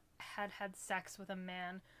who had had sex with a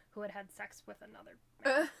man who had had sex with another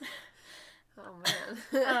man. Oh,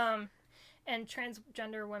 man. And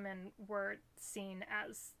transgender women were seen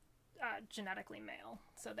as genetically male,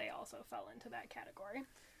 so they also fell into that category.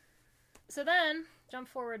 So then, jump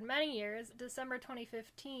forward many years, December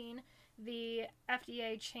 2015, the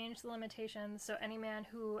FDA changed the limitations, so any man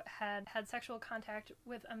who had had sexual contact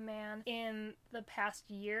with a man in the past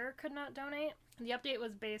year could not donate. The update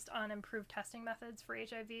was based on improved testing methods for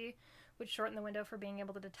HIV, which shortened the window for being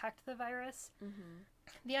able to detect the virus.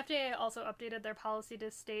 The FDA also updated their policy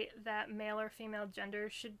to state that male or female gender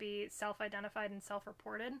should be self-identified and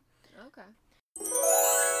self-reported. Okay.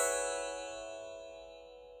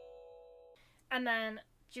 And then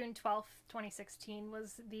June 12th, 2016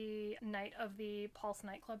 was the night of the Pulse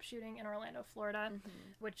nightclub shooting in Orlando, Florida,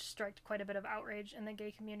 which struck quite a bit of outrage in the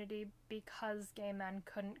gay community because gay men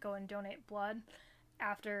couldn't go and donate blood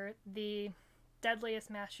after the deadliest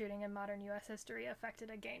mass shooting in modern U.S. history affected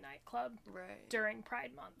a gay nightclub during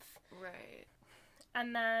Pride Month. Right.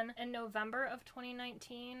 And then in November of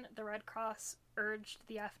 2019, the Red Cross urged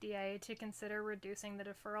the FDA to consider reducing the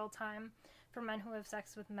deferral time for men who have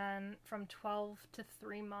sex with men from 12 to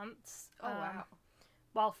 3 months. Wow.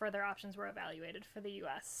 While further options were evaluated for the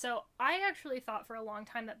U.S. So I actually thought for a long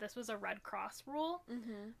time that this was a Red Cross rule.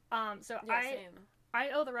 So Same.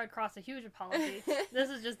 I owe the Red Cross a huge apology. This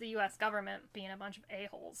is just the U.S. government being a bunch of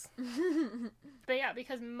a-holes. But yeah,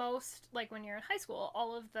 because most, like when you're in high school,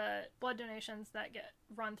 all of the blood donations that get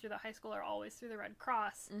run through the high school are always through the Red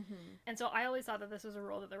Cross. And so I always thought that this was a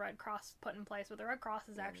rule that the Red Cross put in place, but the Red Cross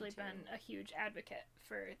has actually been a huge advocate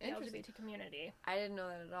for the LGBT community. I didn't know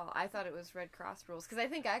that at all. I thought it was Red Cross rules, because I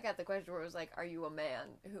think I got the question where it was like, are you a man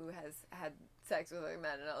who has had sex with other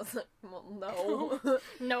men? And I was like, well, no.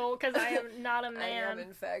 No, because I am not a man. I am,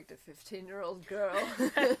 in fact, a 15-year-old girl.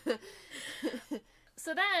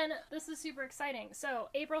 So then, this is super exciting. So,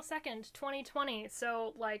 April 2nd, 2020,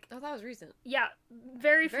 so, like... Oh, that was recent. Yeah,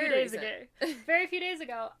 very few days ago. Very few days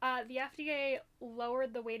ago, the FDA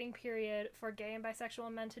lowered the waiting period for gay and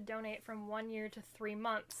bisexual men to donate from 1 year to 3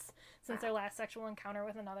 months since their last sexual encounter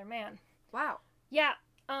with another man. Wow. Yeah.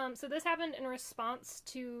 So this happened in response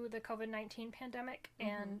to the COVID-19 pandemic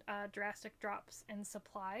and drastic drops in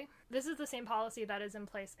supply. This is the same policy that is in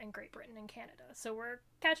place in Great Britain and Canada. So we're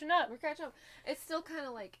catching up. It's still kind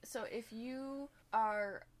of like, so if you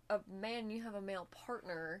are a man, you have a male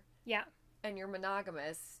partner. Yeah. And you're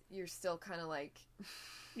monogamous, you're still kind of like...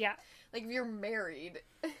 Yeah. Like, if you're married.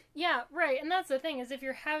 Yeah, right. And that's the thing, is if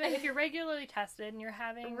you're regularly tested and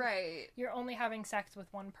you're only having sex with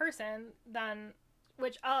one person, then...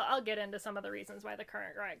 Which I'll get into some of the reasons why the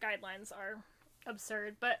current guidelines are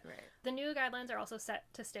absurd, but the new guidelines are also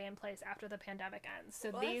set to stay in place after the pandemic ends.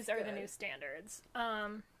 So these are the new standards.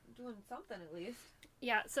 Doing something at least.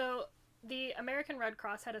 Yeah, so the American Red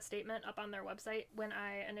Cross had a statement up on their website when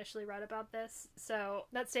I initially read about this. So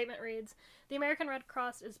that statement reads, "The American Red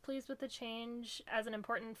Cross is pleased with the change as an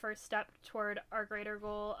important first step toward our greater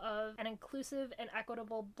goal of an inclusive and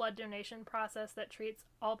equitable blood donation process that treats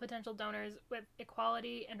all potential donors with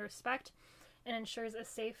equality and respect and ensures a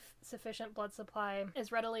safe, sufficient blood supply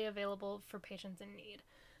is readily available for patients in need."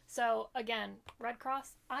 So again, Red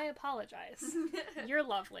Cross, I apologize. You're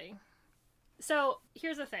lovely. So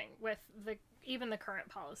here's the thing with even the current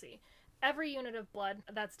policy. Every unit of blood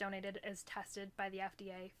that's donated is tested by the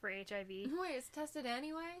FDA for HIV. Wait, it's tested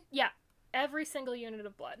anyway? Yeah, every single unit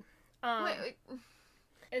of blood. Wait.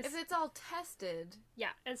 If it's all tested...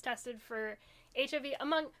 Yeah, it's tested for HIV,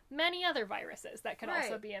 among many other viruses that could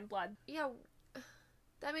also be in blood. Yeah,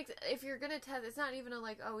 that makes... If you're gonna test... It's not even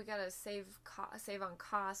we gotta save on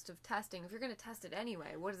cost of testing. If you're gonna test it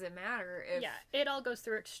anyway, what does it matter if... Yeah, it all goes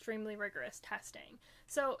through extremely rigorous testing.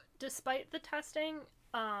 So, despite the testing,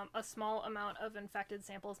 a small amount of infected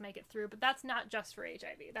samples make it through, but that's not just for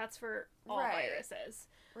HIV. That's for all viruses.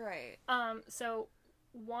 Right. So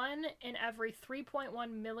 1 in every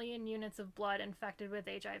 3.1 million units of blood infected with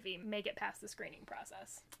HIV make it past the screening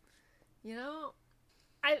process. You know...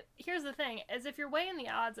 Here's the thing, is if you're weighing the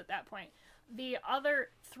odds at that point, the other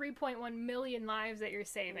 3.1 million lives that you're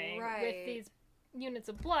saving with these units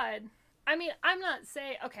of blood... I mean, I'm not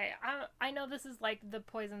saying... Okay, I know this is like the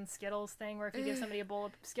poison Skittles thing, where if you give somebody a bowl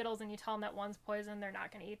of Skittles and you tell them that one's poison, they're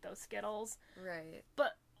not going to eat those Skittles. Right.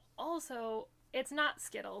 But also, it's not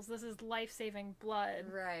Skittles. This is life-saving blood.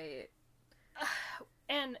 Right.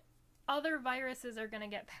 And other viruses are going to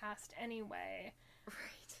get passed anyway. Right.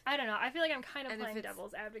 I don't know. I feel like I'm kind of And if playing it's-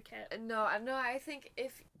 devil's advocate. No, I think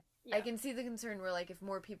if Yeah. I can see the concern where, like, if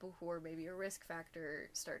more people who are maybe a risk factor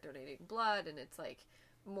start donating blood, and it's like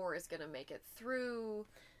more is gonna make it through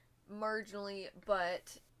marginally.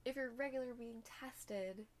 But if you're regular being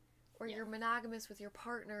tested, or Yeah. you're monogamous with your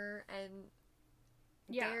partner, and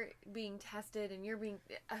Yeah. they're being tested, and you're being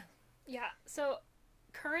Yeah. So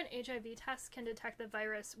current HIV tests can detect the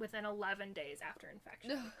virus within 11 days after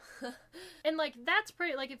infection. And, like, that's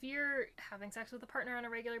pretty, like, if you're having sex with a partner on a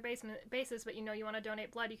regular basis, but you know you want to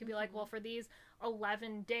donate blood, you could be like, well, for these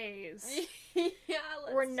 11 days,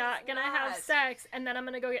 we're not going to have sex, and then I'm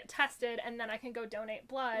going to go get tested, and then I can go donate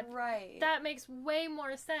blood. Right. That makes way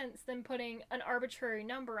more sense than putting an arbitrary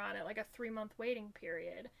number on it, like a 3-month waiting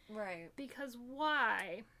period. Right. Because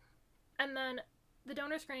why? And then the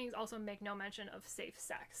donor screenings also make no mention of safe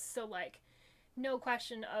sex. So, like, no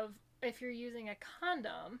question of if you're using a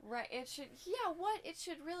condom. Right. It should. Yeah. What it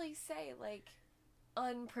should really say, like,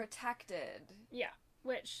 unprotected. Yeah.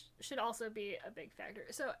 Which should also be a big factor.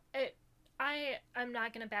 So, I'm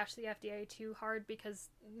not going to bash the FDA too hard because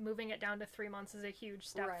moving it down to 3 months is a huge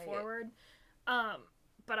step Right. forward.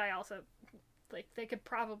 But I also, like, they could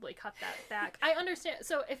probably cut that back. I understand.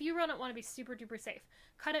 So, if you want to be super duper safe,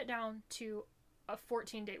 cut it down to a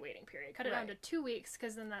 14-day waiting period. Cut it down to 2 weeks,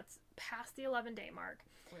 because then that's past the 11-day mark.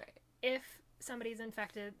 Right. If somebody's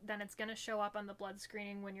infected, then it's going to show up on the blood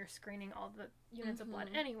screening when you're screening all the units of blood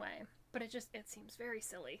anyway. But it seems very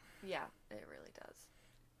silly. Yeah, it really does.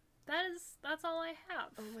 That's all I have.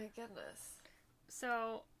 Oh my goodness.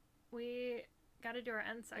 So we got to do our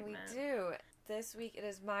end segment. We do. This week it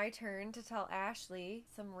is my turn to tell Ashley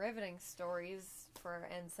some riveting stories for our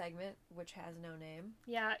end segment, which has no name.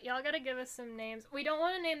 Yeah, y'all got to give us some names. We don't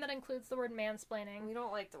want a name that includes the word mansplaining. We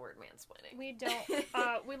don't like the word mansplaining. We don't.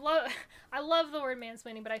 I love the word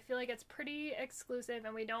mansplaining, but I feel like it's pretty exclusive,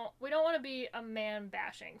 and we don't want to be a man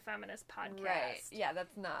bashing feminist podcast. Right. Yeah,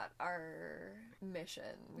 that's not our mission.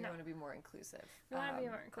 We No. want to be more inclusive. We want to be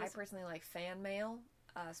more inclusive. I personally like fan mail.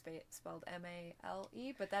 Spelled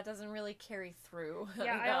M-A-L-E, but that doesn't really carry through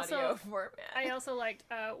Yeah, in audio format. I also liked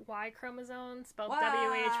Y chromosome, spelled Y.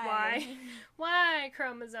 W-H-Y. Y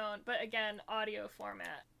chromosome, but again, audio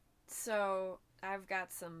format. So I've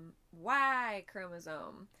got some Y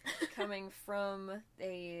chromosome coming from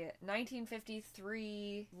a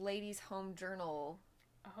 1953 Ladies' Home Journal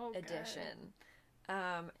Oh, good. edition.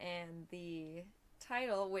 And the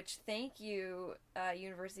title, which thank you,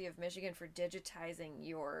 University of Michigan, for digitizing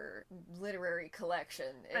your literary collection.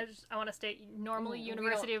 I want to state, normally We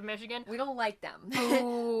University of Michigan. We don't like them.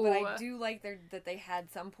 Ooh. But I do like that they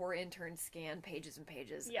had some poor intern scan pages and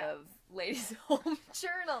pages Yeah. of Ladies' Home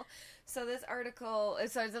Journal. So this article,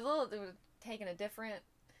 it was taking a different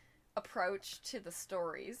approach to the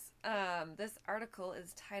stories. This article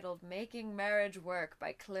is titled "Making Marriage Work"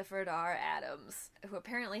 by Clifford R. Adams, who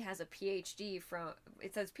apparently has a PhD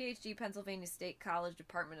it says PhD, Pennsylvania State College,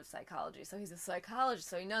 Department of Psychology. So he's a psychologist,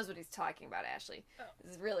 so he knows what he's talking about, Ashley. Oh.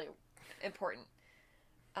 This is really important.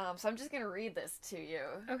 So I'm just going to read this to you.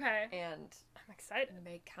 Okay. And I'm excited.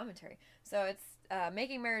 make commentary. So it's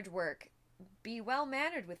Making Marriage Work. Be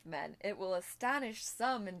well-mannered with men. It will astonish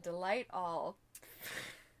some and delight all.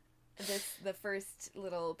 The first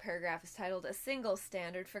little paragraph is titled "A Single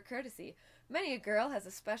Standard for Courtesy." Many a girl has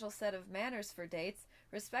a special set of manners for dates,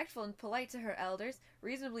 respectful and polite to her elders,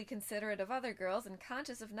 reasonably considerate of other girls, and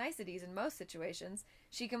conscious of niceties in most situations.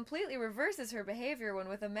 She completely reverses her behavior when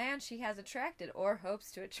with a man she has attracted or hopes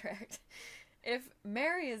to attract. If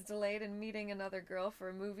Mary is delayed in meeting another girl for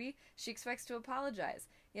a movie, she expects to apologize.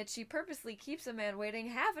 Yet she purposely keeps a man waiting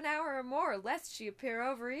half an hour or more, lest she appear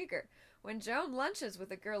overeager. When Joan lunches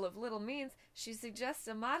with a girl of little means, she suggests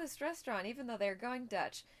a modest restaurant even though they are going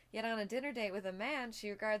Dutch. Yet on a dinner date with a man,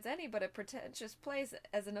 she regards any but a pretentious place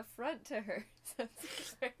as an affront to her. So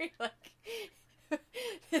it's very like,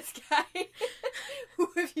 this guy, who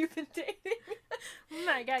have you been dating? Oh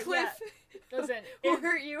my god, Cliff, yeah. Listen, who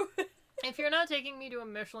hurt you? if you're not taking me to a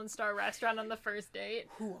Michelin star restaurant on the first date,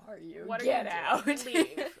 Who are you? what are Get you out. doing?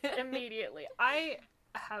 Leave immediately. I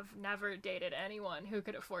have never dated anyone who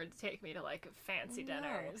could afford to take me to, like, fancy No.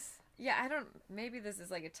 dinners. Yeah, I don't. Maybe this is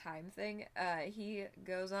like a time thing. He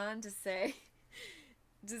goes on to say,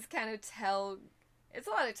 just kind of tell. It's a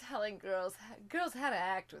lot of telling girls how to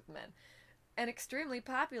act with men. An extremely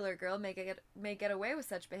popular girl may get away with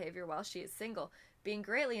such behavior while she is single. Being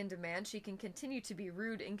greatly in demand, she can continue to be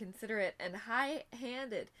rude, inconsiderate, and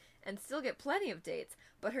high-handed, and still get plenty of dates.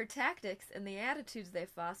 But her tactics and the attitudes they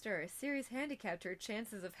foster are a serious handicap to her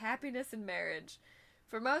chances of happiness in marriage.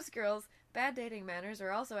 For most girls, bad dating manners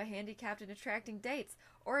are also a handicap in attracting dates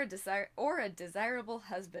or a desirable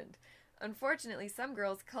husband. Unfortunately, some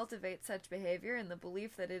girls cultivate such behavior in the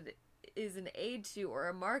belief that it is an aid to or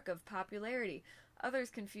a mark of popularity. Others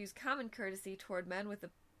confuse common courtesy toward men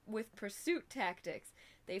with pursuit tactics.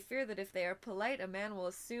 They fear that if they are polite, a man will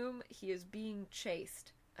assume he is being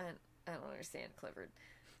chased. I don't understand, Clifford.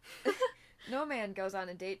 No man goes on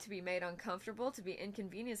a date to be made uncomfortable, to be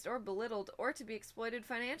inconvenienced or belittled, or to be exploited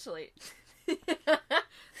financially.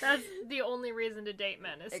 That's the only reason to date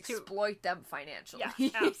men is to exploit them financially.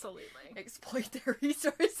 Yeah, absolutely. Exploit their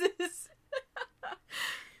resources.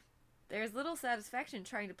 There's little satisfaction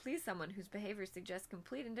trying to please someone whose behavior suggests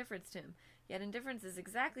complete indifference to him. Yet indifference is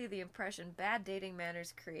exactly the impression bad dating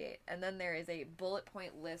manners create. And then there is a bullet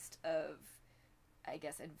point list of, I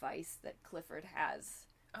guess, advice that Clifford has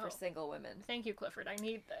for single women. Thank you, Clifford. I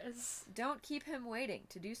need this. Don't keep him waiting.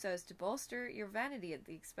 To do so is to bolster your vanity at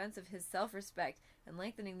the expense of his self-respect, and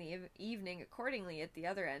lengthening the evening accordingly at the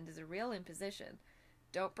other end is a real imposition.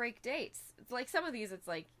 Don't break dates. It's like some of these, it's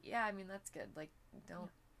like, yeah, I mean, that's good. Like, don't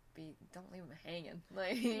leave him hanging.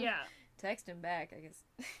 Like, yeah. Text him back, I guess.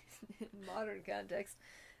 In modern context.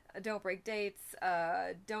 Don't break dates.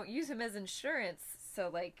 Don't use him as insurance. So,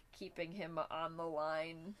 like, keeping him on the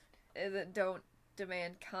line. Don't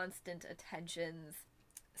demand constant attentions.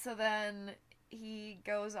 So then he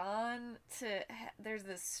goes on to... There's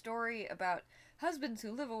this story about husbands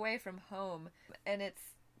who live away from home, and it's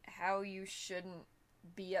how you shouldn't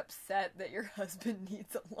be upset that your husband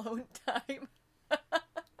needs alone time.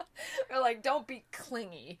 Or, like, don't be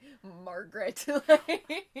clingy, Margaret. So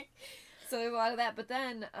there's a lot of that. But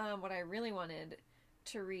then what I really wanted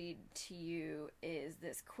to read to you is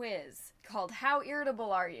this quiz called How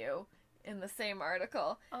Irritable Are You? In the same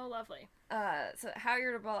article. Oh, lovely. So how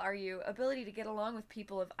irritable are you? Ability to get along with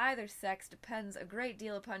people of either sex depends a great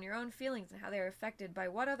deal upon your own feelings and how they are affected by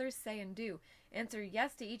what others say and do. Answer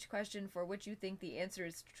yes to each question for which you think the answer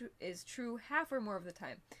is true half or more of the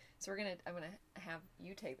time. So I'm gonna have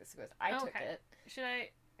you take this quiz. I took it. Should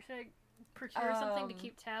I procure something to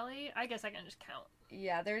keep tally? I guess I can just count.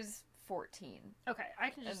 Yeah, there's 14. Okay,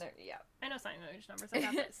 I can just. Yeah. I know sign language numbers. I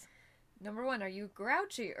got this. Number 1, are you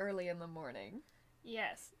grouchy early in the morning?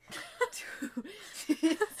 Yes.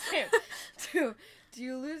 2, do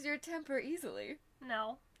you lose your temper easily?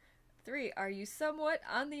 No. 3, are you somewhat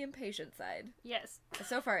on the impatient side? Yes.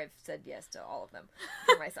 So far I've said yes to all of them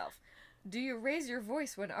for myself. Do you raise your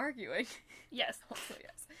voice when arguing? Yes. Also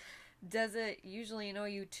yes. Does it usually annoy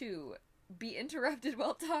you to be interrupted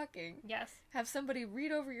while talking? Yes. Have somebody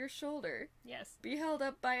read over your shoulder? Yes. Be held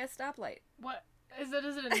up by a stoplight? What?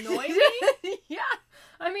 Does it annoy me? Yeah.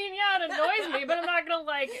 I mean, yeah, it annoys me, but I'm not gonna,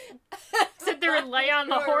 like, sit there and lay on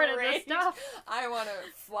the horn of this stuff. I want to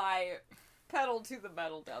fly pedal to the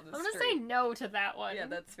metal down the street. I'm gonna say no to that one. Yeah,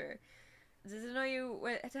 that's fair. Does it annoy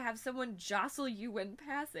you to have someone jostle you when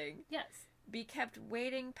passing? Yes. Be kept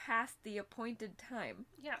waiting past the appointed time?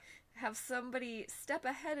 Yeah. Have somebody step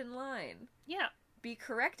ahead in line? Yeah. Be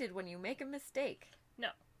corrected when you make a mistake? No.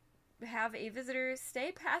 Have a visitor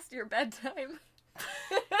stay past your bedtime?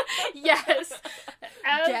 Yes.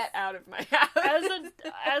 Get out of my house.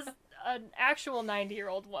 As an actual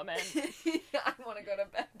 90-year-old woman. I want to go to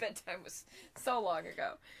bed. Bedtime was so long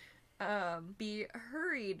ago. Be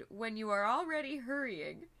hurried when you are already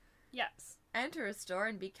hurrying. Yes. Enter a store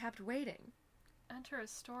and be kept waiting. Enter a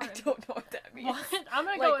store. I don't know what that means. What? I'm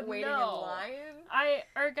gonna like go with waiting no. in line.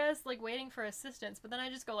 I guess like waiting for assistance, but then I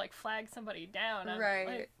just go like flag somebody down. Right.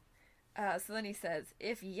 Like, so then he says,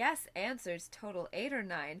 if yes answers total 8 or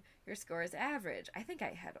 9, your score is average. I think I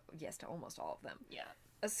had yes to almost all of them. yeah.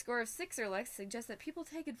 A score of 6 or less suggests that people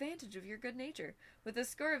take advantage of your good nature. With a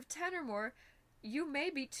score of 10 or more, you may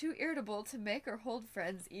be too irritable to make or hold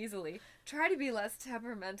friends easily. Try to be less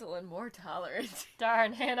temperamental and more tolerant.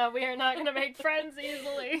 Darn, Hannah, we are not gonna make friends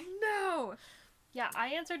easily. No! Yeah, I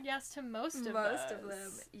answered yes to most of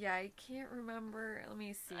them. Yeah, I can't remember. Let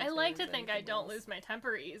me see. I like to think I don't lose my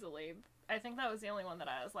temper easily. I think that was the only one that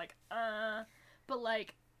I was like, but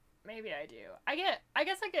like, maybe I do. I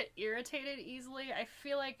guess I get irritated easily. I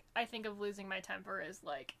feel like I think of losing my temper as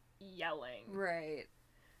like yelling. Right.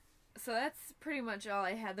 So that's pretty much all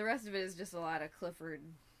I had. The rest of it is just a lot of Clifford.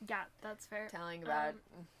 Yeah, that's fair. Telling about.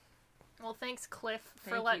 Well, thanks, Cliff,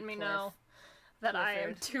 for Thank letting you, me Cliff. know that I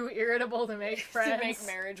am Clifford. too irritable to make friends. To make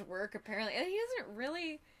marriage work, apparently. And he doesn't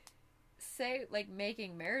really say, like,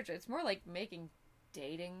 making marriage. It's more like making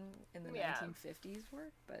dating in the 1950s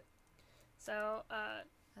work, but... So,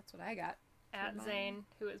 that's what I got. At Zane,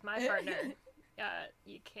 who is my partner,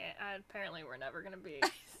 you can't... apparently we're never gonna be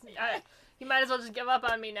You might as well just give up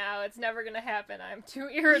on me now. It's never gonna happen. I'm too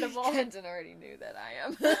irritable. Kenton already knew that I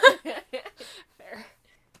am. Fair.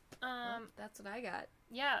 That's what I got.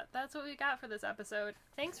 Yeah, that's what we got for this episode.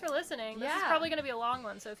 Thanks for listening. This is Yeah. probably going to be a long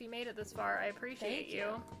one, so if you made it this far, I appreciate Thank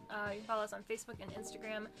you. You can follow us on Facebook and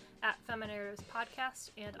Instagram at Feminarratives Podcast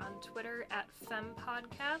and on Twitter at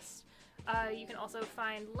FemPodcast. You can also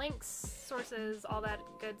find links, sources, all that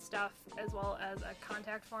good stuff, as well as a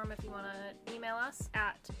contact form if you want to email us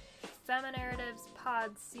at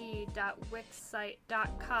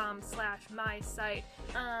feminarrativespodc.wixsite.com/mysite.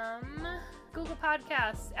 Google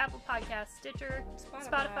Podcasts, Apple Podcasts, Stitcher,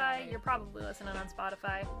 Spotify. You're probably listening on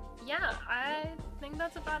Spotify. Yeah, I think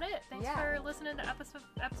that's about it. Thanks for listening to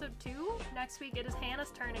episode 2. Next week it is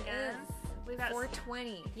Hannah's turn again. We've got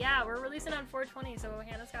 420. Yeah, we're releasing on 420, so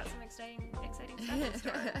Hannah's got some exciting stuff in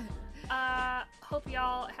store. Hope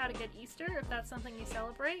y'all had a good Easter, if that's something you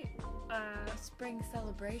celebrate. Spring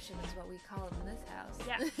celebration is what we call it in this house.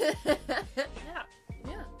 Yeah.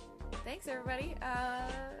 Yeah. Thanks, everybody.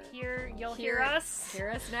 You'll hear us. Hear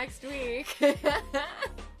us next week.